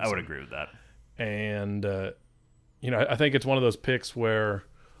Bijan Robinson. I would agree with that. And, I think it's one of those picks where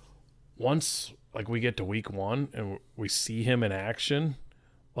once like we get to week 1 and we see him in action,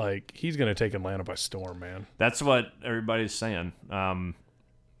 like he's going to take Atlanta by storm, man. That's what everybody's saying. And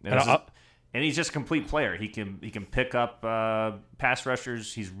he's just a complete player. He can pick up pass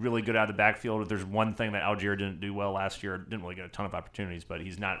rushers. He's really good out of the backfield. There's one thing that Algier didn't do well last year. Didn't really get a ton of opportunities, but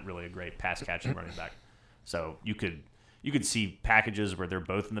he's not really a great pass catching running back. So you could see packages where they're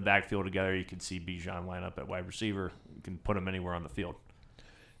both in the backfield together. You could see Bijan line up at wide receiver. You can put him anywhere on the field.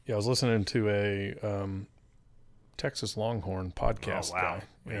 Yeah, I was listening to a Texas Longhorn podcast. Oh, wow.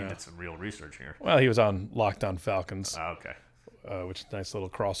 Guy. You did some real research here. Well, he was on Locked On Falcons. Okay. Which is a nice little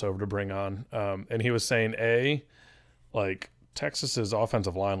crossover to bring on. And he was saying, like Texas's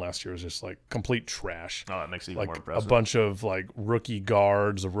offensive line last year was just like complete trash. Oh, that makes it even like more impressive. A bunch of like rookie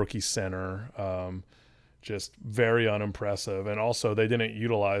guards, a rookie center, just very unimpressive. And also they didn't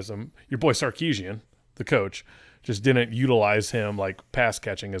utilize him. Your boy Sarkisian, the coach, just didn't utilize him like pass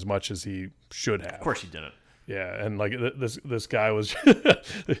catching as much as he should have. Of course he didn't. Yeah, and like this guy was,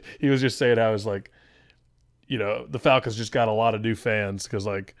 he was just saying how was like, the Falcons just got a lot of new fans because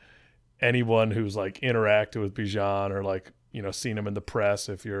like anyone who's like interacted with Bijan or like seen him in the press,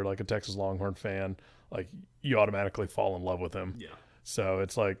 if you're like a Texas Longhorn fan, like you automatically fall in love with him. Yeah. So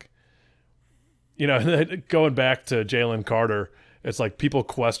it's like, going back to Jalen Carter, it's like people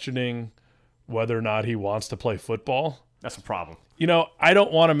questioning whether or not he wants to play football. That's a problem. I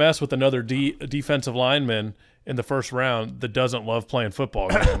don't want to mess with another defensive lineman in the first round that doesn't love playing football.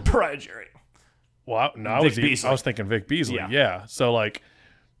 Brian Jerry. Well, I was thinking Vic Beasley. Yeah. So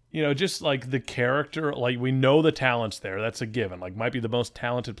just like the character, like we know the talent's there. That's a given. Like might be the most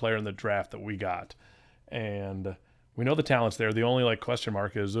talented player in the draft that we got, and we know the talent's there. The only question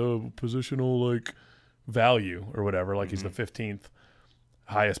mark is positional value or whatever. Like he's the 15th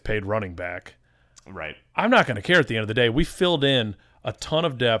highest paid running back. Right. I'm not going to care at the end of the day. We filled in a ton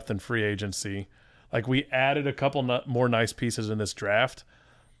of depth in free agency. Like we added a couple more nice pieces in this draft.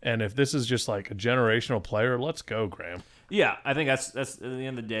 And if this is just a generational player, let's go, Graham. Yeah, I think that's at the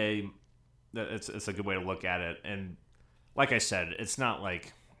end of the day, it's a good way to look at it. And like I said, it's not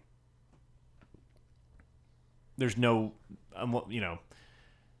like there's no,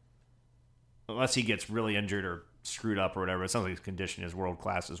 unless he gets really injured or screwed up or whatever. It sounds like his condition is world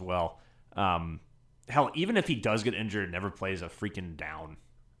class as well. Hell, even if he does get injured and never plays a freaking down,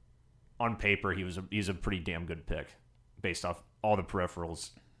 on paper he's a pretty damn good pick based off all the peripherals,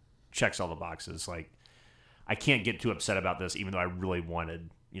 checks all the boxes. I can't get too upset about this, even though I really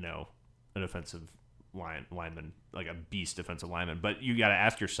wanted an offensive lineman, like a beast defensive lineman. But you got to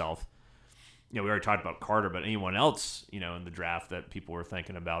ask yourself, we already talked about Carter, but anyone else in the draft that people were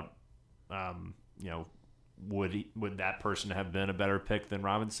thinking about, would that person have been a better pick than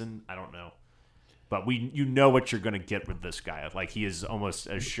Robinson? I don't know. But you know what you're going to get with this guy. He is almost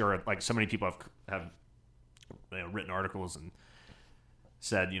as sure. So many people have written articles and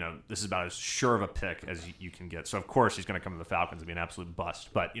said, this is about as sure of a pick as you can get. So of course he's going to come to the Falcons and be an absolute bust.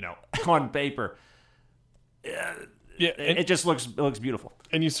 But on paper, it just looks beautiful.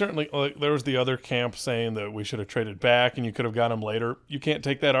 And you certainly there was the other camp saying that we should have traded back and you could have got him later. You can't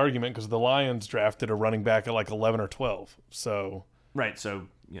take that argument because the Lions drafted a running back at 11 or 12. So right. So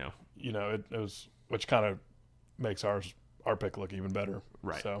it was. Which kind of makes our pick look even better.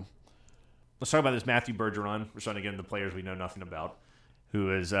 Right. So let's talk about this Matthew Bergeron. We're starting to get into players we know nothing about,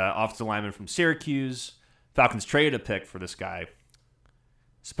 who is offensive lineman from Syracuse. Falcons traded a pick for this guy.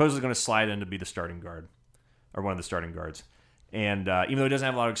 Supposedly going to slide in to be the starting guard, or one of the starting guards. And even though he doesn't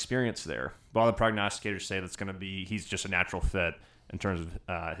have a lot of experience there, but all the prognosticators say he's just a natural fit in terms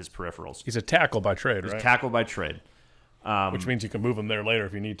of his peripherals. He's a tackle by trade, right? He's a tackle by trade. Which means you can move him there later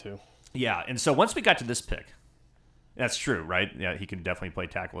if you need to. Yeah, and so once we got to this pick, that's true, right? Yeah, he can definitely play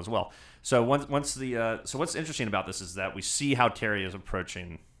tackle as well. So what's interesting about this is that we see how Terry is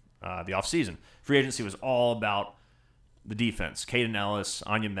approaching the offseason. Free agency was all about the defense. Caden Ellis,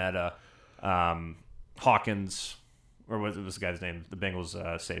 Onyemata, Hawkins, or what was the guy's name? The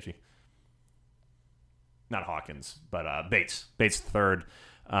Bengals safety. Not Hawkins, but Bates. Bates third.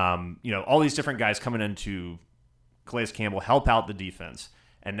 All these different guys coming into Calais Campbell help out the defense.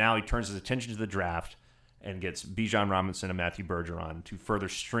 And now he turns his attention to the draft and gets Bijan Robinson and Matthew Bergeron to further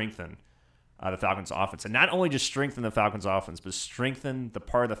strengthen the Falcons' offense. And not only just strengthen the Falcons' offense, but strengthen the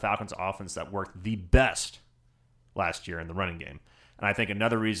part of the Falcons' offense that worked the best last year in the running game. And I think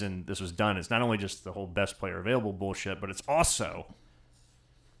another reason this was done is not only just the whole best player available bullshit, but it's also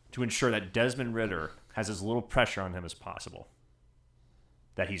to ensure that Desmond Ridder has as little pressure on him as possible,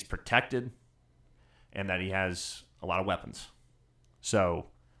 that he's protected, and that he has a lot of weapons. So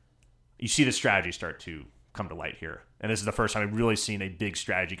you see the strategy start to come to light here. And this is the first time I've really seen a big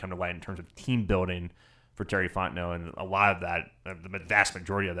strategy come to light in terms of team building for Terry Fontenot. And a lot of that, the vast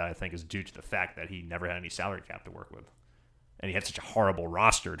majority of that, I think, is due to the fact that he never had any salary cap to work with. And he had such a horrible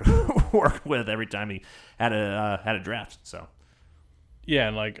roster to work with every time he had a draft. So, yeah,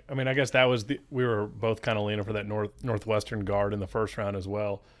 and I guess that was we were both kind of leaning for that Northwestern guard in the first round as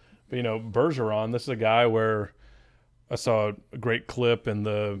well. But Bergeron, this is a guy where I saw a great clip in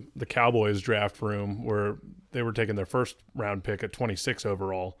the Cowboys draft room where they were taking their first round pick at 26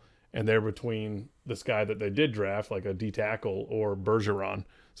 overall, and they're between this guy that they did draft, like a D tackle, or Bergeron.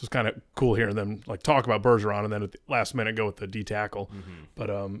 So it's kind of cool hearing them talk about Bergeron and then at the last minute go with the D tackle. Mm-hmm.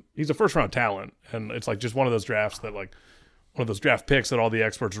 But he's a first round talent, and it's just one of those drafts that one of those draft picks that all the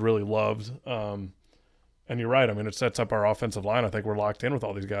experts really loved. And you're right. It sets up our offensive line. I think we're locked in with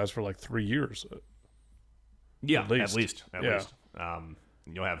all these guys for 3 years. Yeah, at least.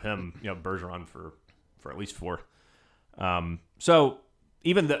 You'll have him, Bergeron for at least 4. So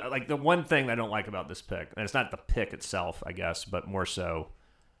even the one thing I don't like about this pick, and it's not the pick itself, I guess, but more so,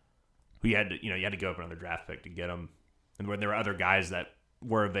 you had to go up another draft pick to get him, and when there were other guys that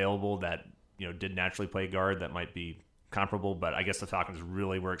were available that did naturally play guard that might be comparable, but I guess the Falcons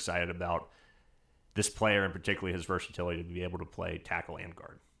really were excited about this player and particularly his versatility to be able to play tackle and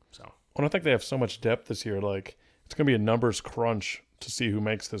guard. So. Well, I think they have so much depth this year. It's going to be a numbers crunch to see who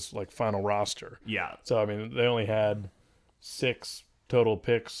makes this like final roster. Yeah. So I mean, they only had 6 total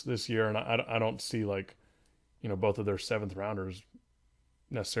picks this year, and I don't see like, both of their 7th rounders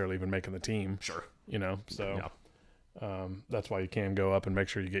necessarily even making the team. Sure. So that's why you can go up and make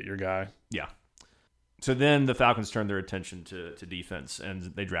sure you get your guy. Yeah. So then the Falcons turned their attention to defense, and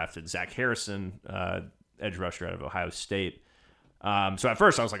they drafted Zach Harrison, edge rusher out of Ohio State. So at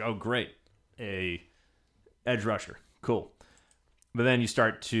first I was like, oh, great, a edge rusher. Cool. But then you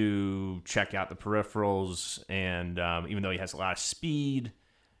start to check out the peripherals, and even though he has a lot of speed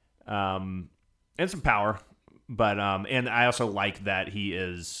and some power, but and I also like that he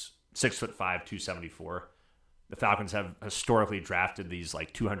is 6'5", 274. The Falcons have historically drafted these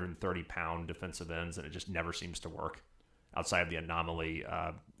like 230-pound defensive ends, and it just never seems to work outside of the anomaly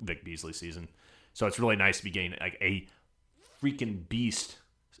Vic Beasley season. So it's really nice to be getting like a freaking beast,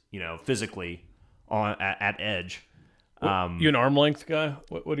 physically at edge. You an arm length guy?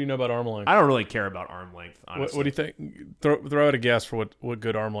 What do you know about arm length? I don't really care about arm length, honestly. What do you think? Throw out a guess for what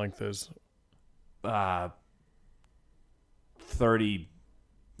good arm length is. 30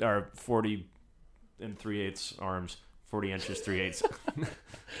 or 40 and 3/8 arms, 40 inches 3/8.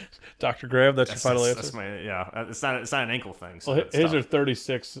 Dr. Graham, that's your final answer. That's it's not an ankle thing. So well, his are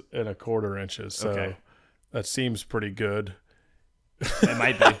 36 1/4 inches. So okay. That seems pretty good. It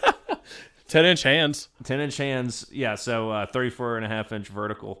might be. 10-inch hands. 10-inch hands, yeah, so 34.5-inch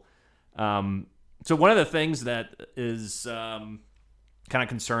vertical. So one of the things that is kind of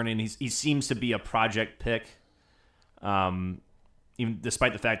concerning, he seems to be a project pick, even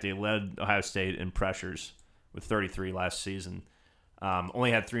despite the fact that he led Ohio State in pressures with 33 last season.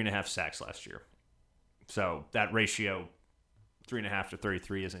 Only had 3.5 sacks last year. So that ratio, 3.5 to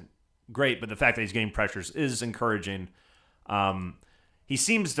 33, isn't great, but the fact that he's getting pressures is encouraging. He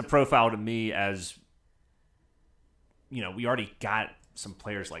seems to profile to me as, we already got some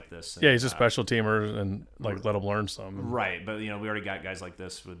players like this. And, yeah, he's a special teamer and let him learn some. Right, but we already got guys like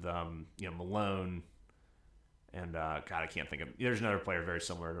this with Malone and God, I can't think of. There's another player very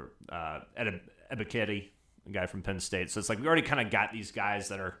similar to Ebiketie, a guy from Penn State. So it's like we already kind of got these guys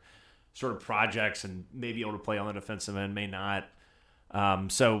that are sort of projects and may be able to play on the defensive end, may not.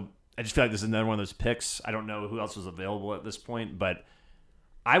 So I just feel like this is another one of those picks. I don't know who else was available at this point, but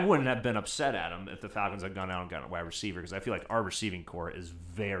I wouldn't have been upset at him if the Falcons had gone out and gotten a wide receiver, because I feel like our receiving core is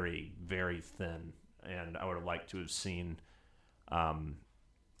very, very thin, and I would have liked to have seen,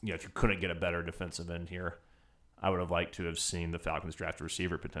 if you couldn't get a better defensive end here, I would have liked to have seen the Falcons draft a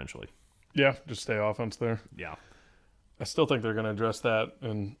receiver potentially. Yeah, just stay offense there. Yeah. I still think they're going to address that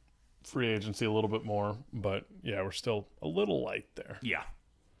in free agency a little bit more, but yeah, we're still a little light there. Yeah.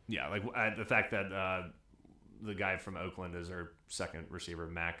 Yeah, like the fact that the guy from Oakland is our second receiver,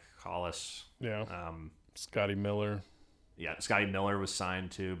 Mac Hollis. Yeah. Scotty Miller. Yeah, Scotty Miller was signed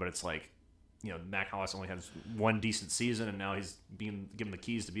too, but it's like, Mac Hollis only has one decent season, and now he's being given the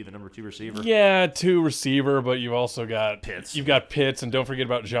keys to be the number 2 receiver. Yeah, 2 receiver, but you've also got Pitts. You've got Pitts, and don't forget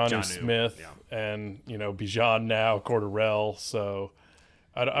about Johnny Jonnu, Smith, yeah. and Bijan now, Cordarrelle. So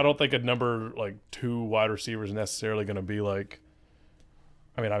I don't think a number 2 wide receiver is necessarily going to be like.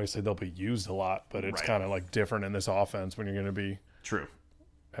 I mean, obviously they'll be used a lot, but it's kind of different in this offense when you're going to be true.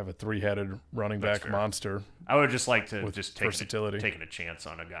 Have a 3-headed running back monster. I would just like to just versatility. taking a chance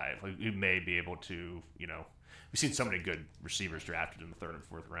on a guy who may be able to, we've seen so many good receivers drafted in the 3rd and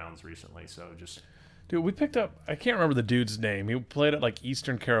 4th rounds recently. So just, dude, we picked up. I can't remember the dude's name. He played at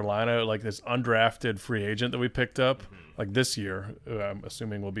Eastern Carolina, this undrafted free agent that we picked up this year. I'm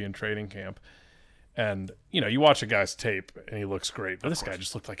assuming will be in training camp. And, you watch a guy's tape and he looks great, but this guy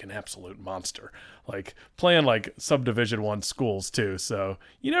just looked like an absolute monster, playing Subdivision 1 schools too. So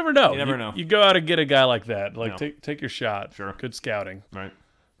you never know. You never know. You go out and get a guy like that. Take your shot. Sure. Good scouting. Right.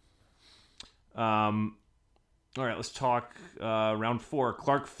 All right, let's talk round 4.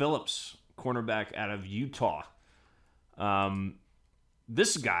 Clark Phillips, cornerback out of Utah.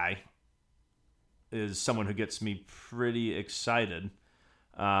 This guy is someone who gets me pretty excited.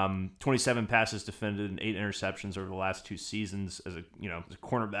 27 passes defended and 8 interceptions over the last 2 seasons. As a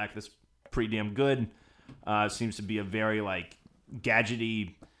cornerback that's pretty damn good. Seems to be a very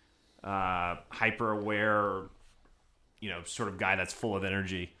gadgety, hyper aware, sort of guy that's full of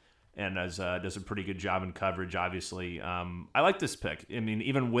energy, and does a pretty good job in coverage. Obviously, I like this pick. I mean,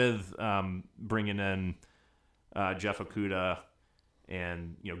 even with bringing in Jeff Okudah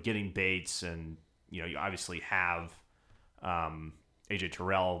and getting Bates, and you obviously have. AJ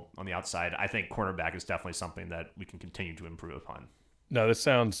Terrell on the outside, I think cornerback is definitely something that we can continue to improve upon. No, this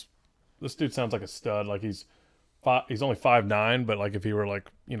dude sounds like a stud. He's he's only 5'9", but like if he were like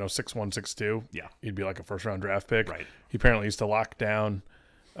 6'1", 6'2", Yeah. he'd be like a first round draft pick. Right. He apparently used to lock down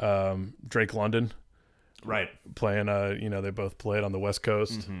Drake London. Right. Playing, they both played on the West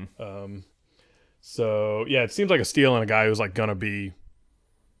Coast. Mm-hmm. So yeah, it seems like a steal and a guy who's like gonna be,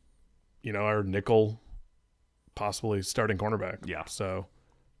 our nickel, possibly starting cornerback. Yeah. So,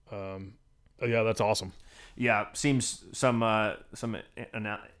 yeah, that's awesome. Yeah, seems some analysts,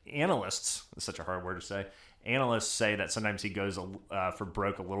 it's such a hard word to say, analysts say that sometimes he goes for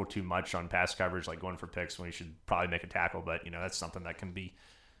broke a little too much on pass coverage, like going for picks when he should probably make a tackle. But, that's something that can be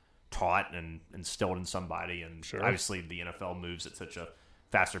taught and instilled in somebody. And Sure. Obviously the NFL moves at such a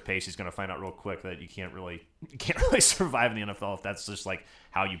faster pace. He's going to find out real quick that you can't really survive in the NFL if that's just like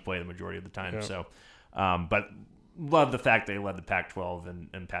how you play the majority of the time. Yeah. So, but love the fact they led the Pac-12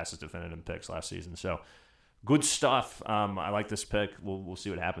 and passes defended in picks last season. So, good stuff. I like this pick. We'll see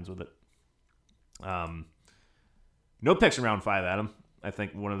what happens with it. No picks in round 5, Adam. I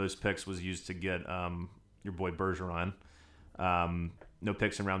think one of those picks was used to get your boy Bergeron. No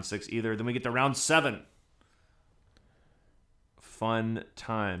picks in round 6 either. Then we get to round 7. Fun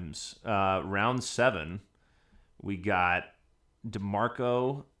times. Round 7, we got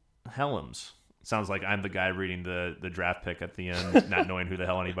DeMarco Hellams. Sounds like I'm the guy reading the draft pick at the end, not knowing who the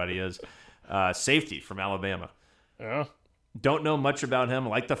hell anybody is. Safety from Alabama. Yeah. Don't know much about him. I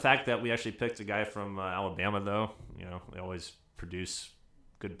like the fact that we actually picked a guy from Alabama, though. They always produce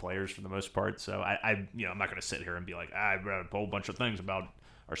good players for the most part. So I'm not going to sit here and be like, I've read a whole bunch of things about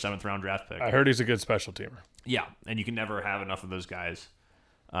our 7th round draft pick. I heard he's a good special teamer. Yeah, and you can never have enough of those guys.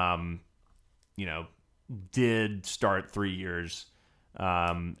 Did start 3 years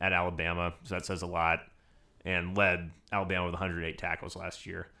at Alabama, so that says a lot, and led Alabama with 108 tackles last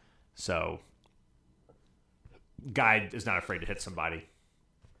year. So, guy is not afraid to hit somebody.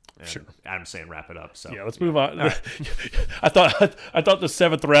 And Sure. Adam's saying wrap it up. So yeah, let's move on. Right. I thought the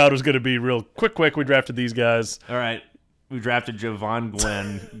 7th round was going to be real quick. We drafted these guys. All right, we drafted Javon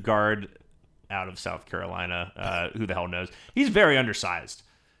Glenn, guard out of South Carolina. Who the hell knows? He's very undersized.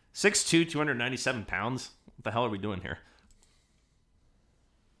 6'2", 297 pounds. What the hell are we doing here?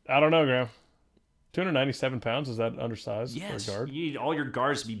 I don't know, Graham. 297 pounds, is that undersized Yes. for a guard? You need all your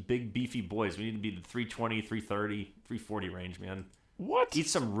guards to be big, beefy boys. We need to be the 320, 330, 340 range, man. What? Eat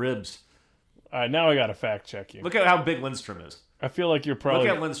some ribs. All right, now I got to fact check you. Look at how big Lindstrom is. I feel like you're probably...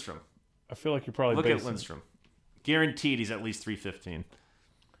 Look at Lindstrom. I feel like you're probably Look at basing- Lindstrom. Guaranteed he's at least 315.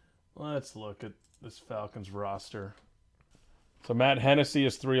 Let's look at this Falcons roster. So Matt Hennessy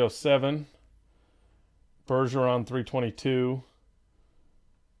is 307. Bergeron 322.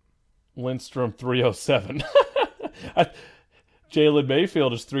 Lindstrom 307. Jalen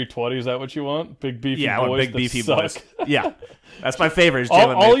Mayfield is 320. Is that what you want? Big beefy Yeah, I boys. want big that beefy suck. boys. Yeah, that's my favorite. Is all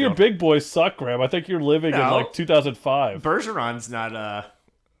Jalen Mayfield. your big boys suck, Graham. I think you're living in No. like 2005. Bergeron's not.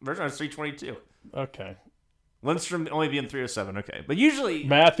 Bergeron's 322. Okay. Lindstrom only being 307. Okay, but usually.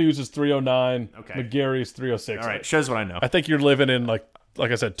 Matthews is 309. Okay. McGarry is 306. All right, shows what I know. I think you're living in like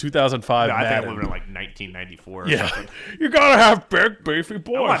I said, 2005. No, I think I'm Madden. living in like 1994 or Yeah, something. you gotta have big beefy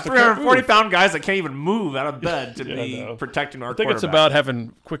boys. I want that can't 340 move. pound guys that can't even move out of bed to Yeah, be no. protecting our I think it's quarterback. about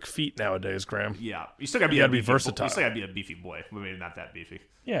having quick feet nowadays, Graham. Yeah, you still gotta be, You a gotta be beefy versatile. You still gotta be a beefy boy. Maybe not that beefy.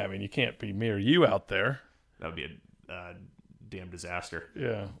 Yeah, I mean, you can't be me or you out there. That would be a damn disaster.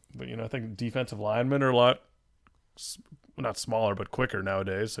 Yeah, but I think defensive linemen are a lot, not smaller, but quicker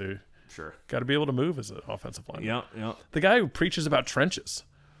nowadays. So you Sure. got to be able to move as an offensive lineman. Yeah. The guy who preaches about trenches.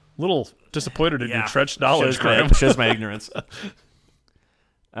 Little disappointed in your Yeah. trench knowledge, Graham. Shows my ignorance.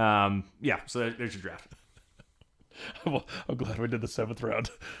 Yeah. So there's your draft. Well, I'm glad we did the 7th round.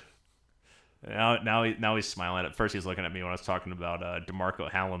 Now he's smiling. At first, he's looking at me when I was talking about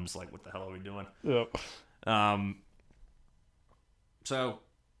DeMarco Hallams. Like, what the hell are we doing? Yep. So,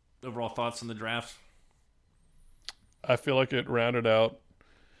 overall thoughts on the draft? I feel like it rounded out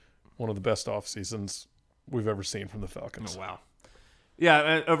one of the best off seasons we've ever seen from the Falcons. Oh, wow.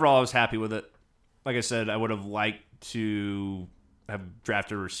 Yeah, overall, I was happy with it. Like I said, I would have liked to have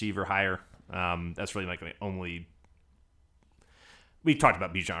drafted a receiver higher. That's really like my only. We talked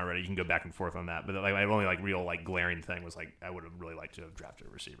about Bijan already. You can go back and forth on that, but like my only like real like glaring thing was like I would have really liked to have drafted a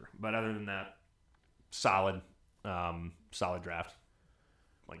receiver. But other than that, solid draft,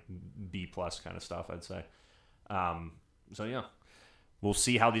 like B plus kind of stuff, I'd say. So yeah, we'll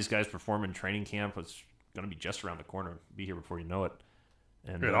see how these guys perform in training camp. It's going to be just around the corner. Be here before you know it.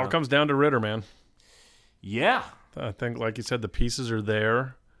 And It all comes down to Ritter, man. Yeah. I think, like you said, the pieces are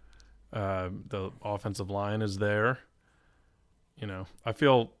there. The offensive line is there. I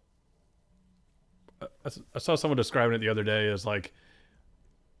feel. I saw someone describing it the other day as like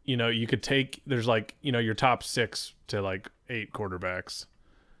you could take, there's like, your top 6 to like 8 quarterbacks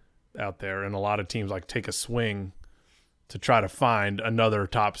out there. And a lot of teams like take a swing to try to find another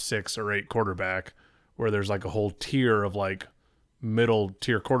top 6 or 8 quarterback where there's like a whole tier of like middle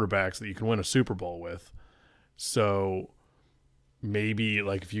tier quarterbacks that you can win a Super Bowl with. So maybe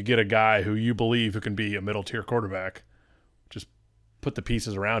like if you get a guy who you believe who can be a middle tier quarterback, just put the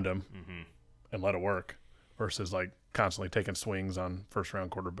pieces around him and let it work versus like constantly taking swings on first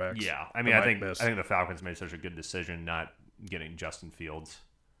round quarterbacks. Yeah. I mean, I think the Falcons made such a good decision not getting Justin Fields.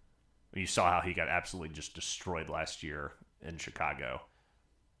 You saw how he got absolutely just destroyed last year in Chicago.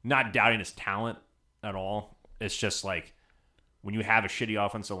 Not doubting his talent at all. It's just like when you have a shitty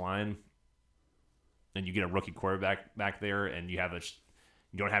offensive line and you get a rookie quarterback back there and you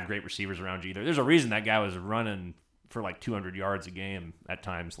don't have great receivers around you either. There's a reason that guy was running for like 200 yards a game at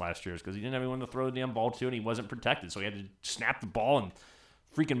times last year, because he didn't have anyone to throw the damn ball to and he wasn't protected. So he had to snap the ball and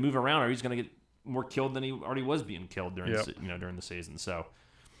freaking move around or he's going to get more killed than he already was being killed during the season. So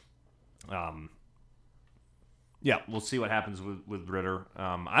yeah, we'll see what happens with Ritter.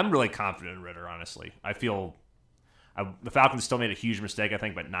 I'm really confident in Ritter, honestly. I feel the Falcons still made a huge mistake, I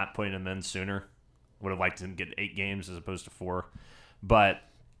think, by not putting him in sooner. Would have liked him to get 8 games as opposed to 4. But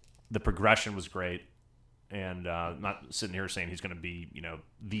the progression was great. And not sitting here saying he's going to be,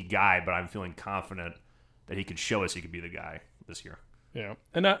 the guy, but I'm feeling confident that he could show us he could be the guy this year. Yeah.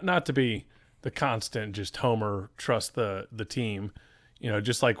 And not to be the constant just homer, trust the team.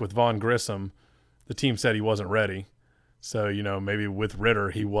 Just like with Von Grissom, the team said he wasn't ready. So, maybe with Ritter,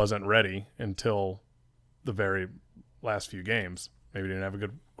 he wasn't ready until the very last few games. Maybe he didn't have a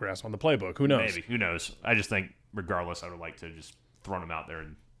good grasp on the playbook. Who knows? Maybe. Who knows? I just think, regardless, I would like to just throw him out there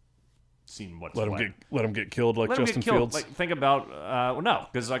and seen what's let him get killed like Justin Fields. Like, think about no,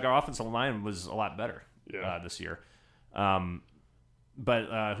 because like our offensive line was a lot better this year.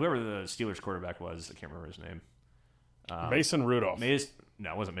 But whoever the Steelers quarterback was, I can't remember his name. Mason Rudolph.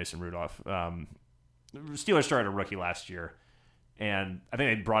 No, it wasn't Mason Rudolph. Steelers started a rookie last year, and I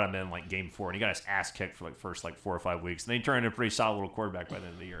think they brought him in like game 4, and he got his ass kicked for like first 4 or 5 weeks, and they turned into a pretty solid little quarterback by the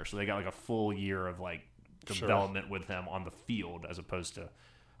end of the year. So they got like a full year of like development with him on the field as opposed to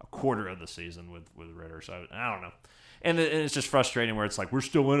a quarter of the season with Ritter. So I don't know, and it's just frustrating where it's like we're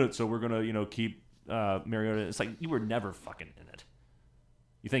still in it, so we're gonna keep Mariota. It's like you were never fucking in it.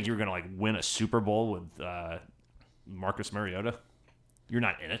 You think you were gonna like win a Super Bowl with Marcus Mariota? You're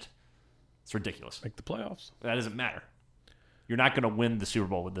not in it. It's ridiculous. Make the playoffs. That doesn't matter. You're not going to win the Super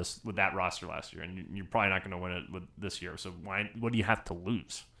Bowl with that roster last year, and you're probably not going to win it with this year. So what do you have to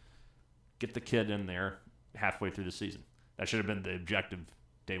lose? Get the kid in there halfway through the season. That should have been the objective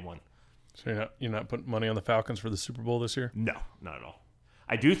day one. So you're not putting money on the Falcons for the Super Bowl this year? No, not at all.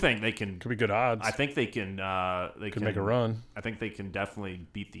 I do think they can. Could be good odds. I think they can. They could make a run. I think they can definitely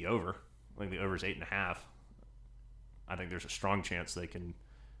beat the over. I think the over is 8.5. I think there's a strong chance they can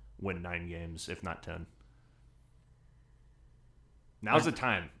win 9 games, if not 10. Now's the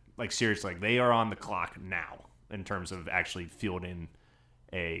time. Like, seriously, they are on the clock now in terms of actually fielding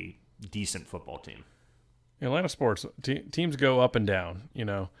a decent football team. Atlanta sports teams go up and down.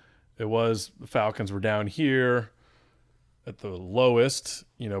 It was the Falcons were down here at the lowest.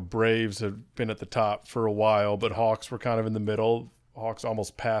 Braves have been at the top for a while, but Hawks were kind of in the middle. Hawks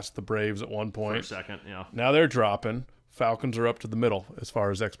almost passed the Braves at one point. For a second, yeah. Now they're dropping. Falcons are up to the middle as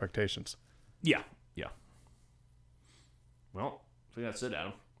far as expectations. Yeah. Well, I think that's it,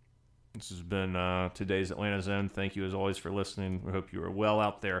 Adam. This has been today's Atlanta Zone. Thank you, as always, for listening. We hope you are well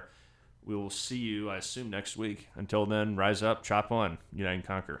out there. We will see you, I assume, next week. Until then, rise up, chop on, unite and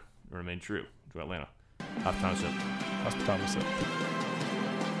conquer, and remain true to Atlanta. Hospitality.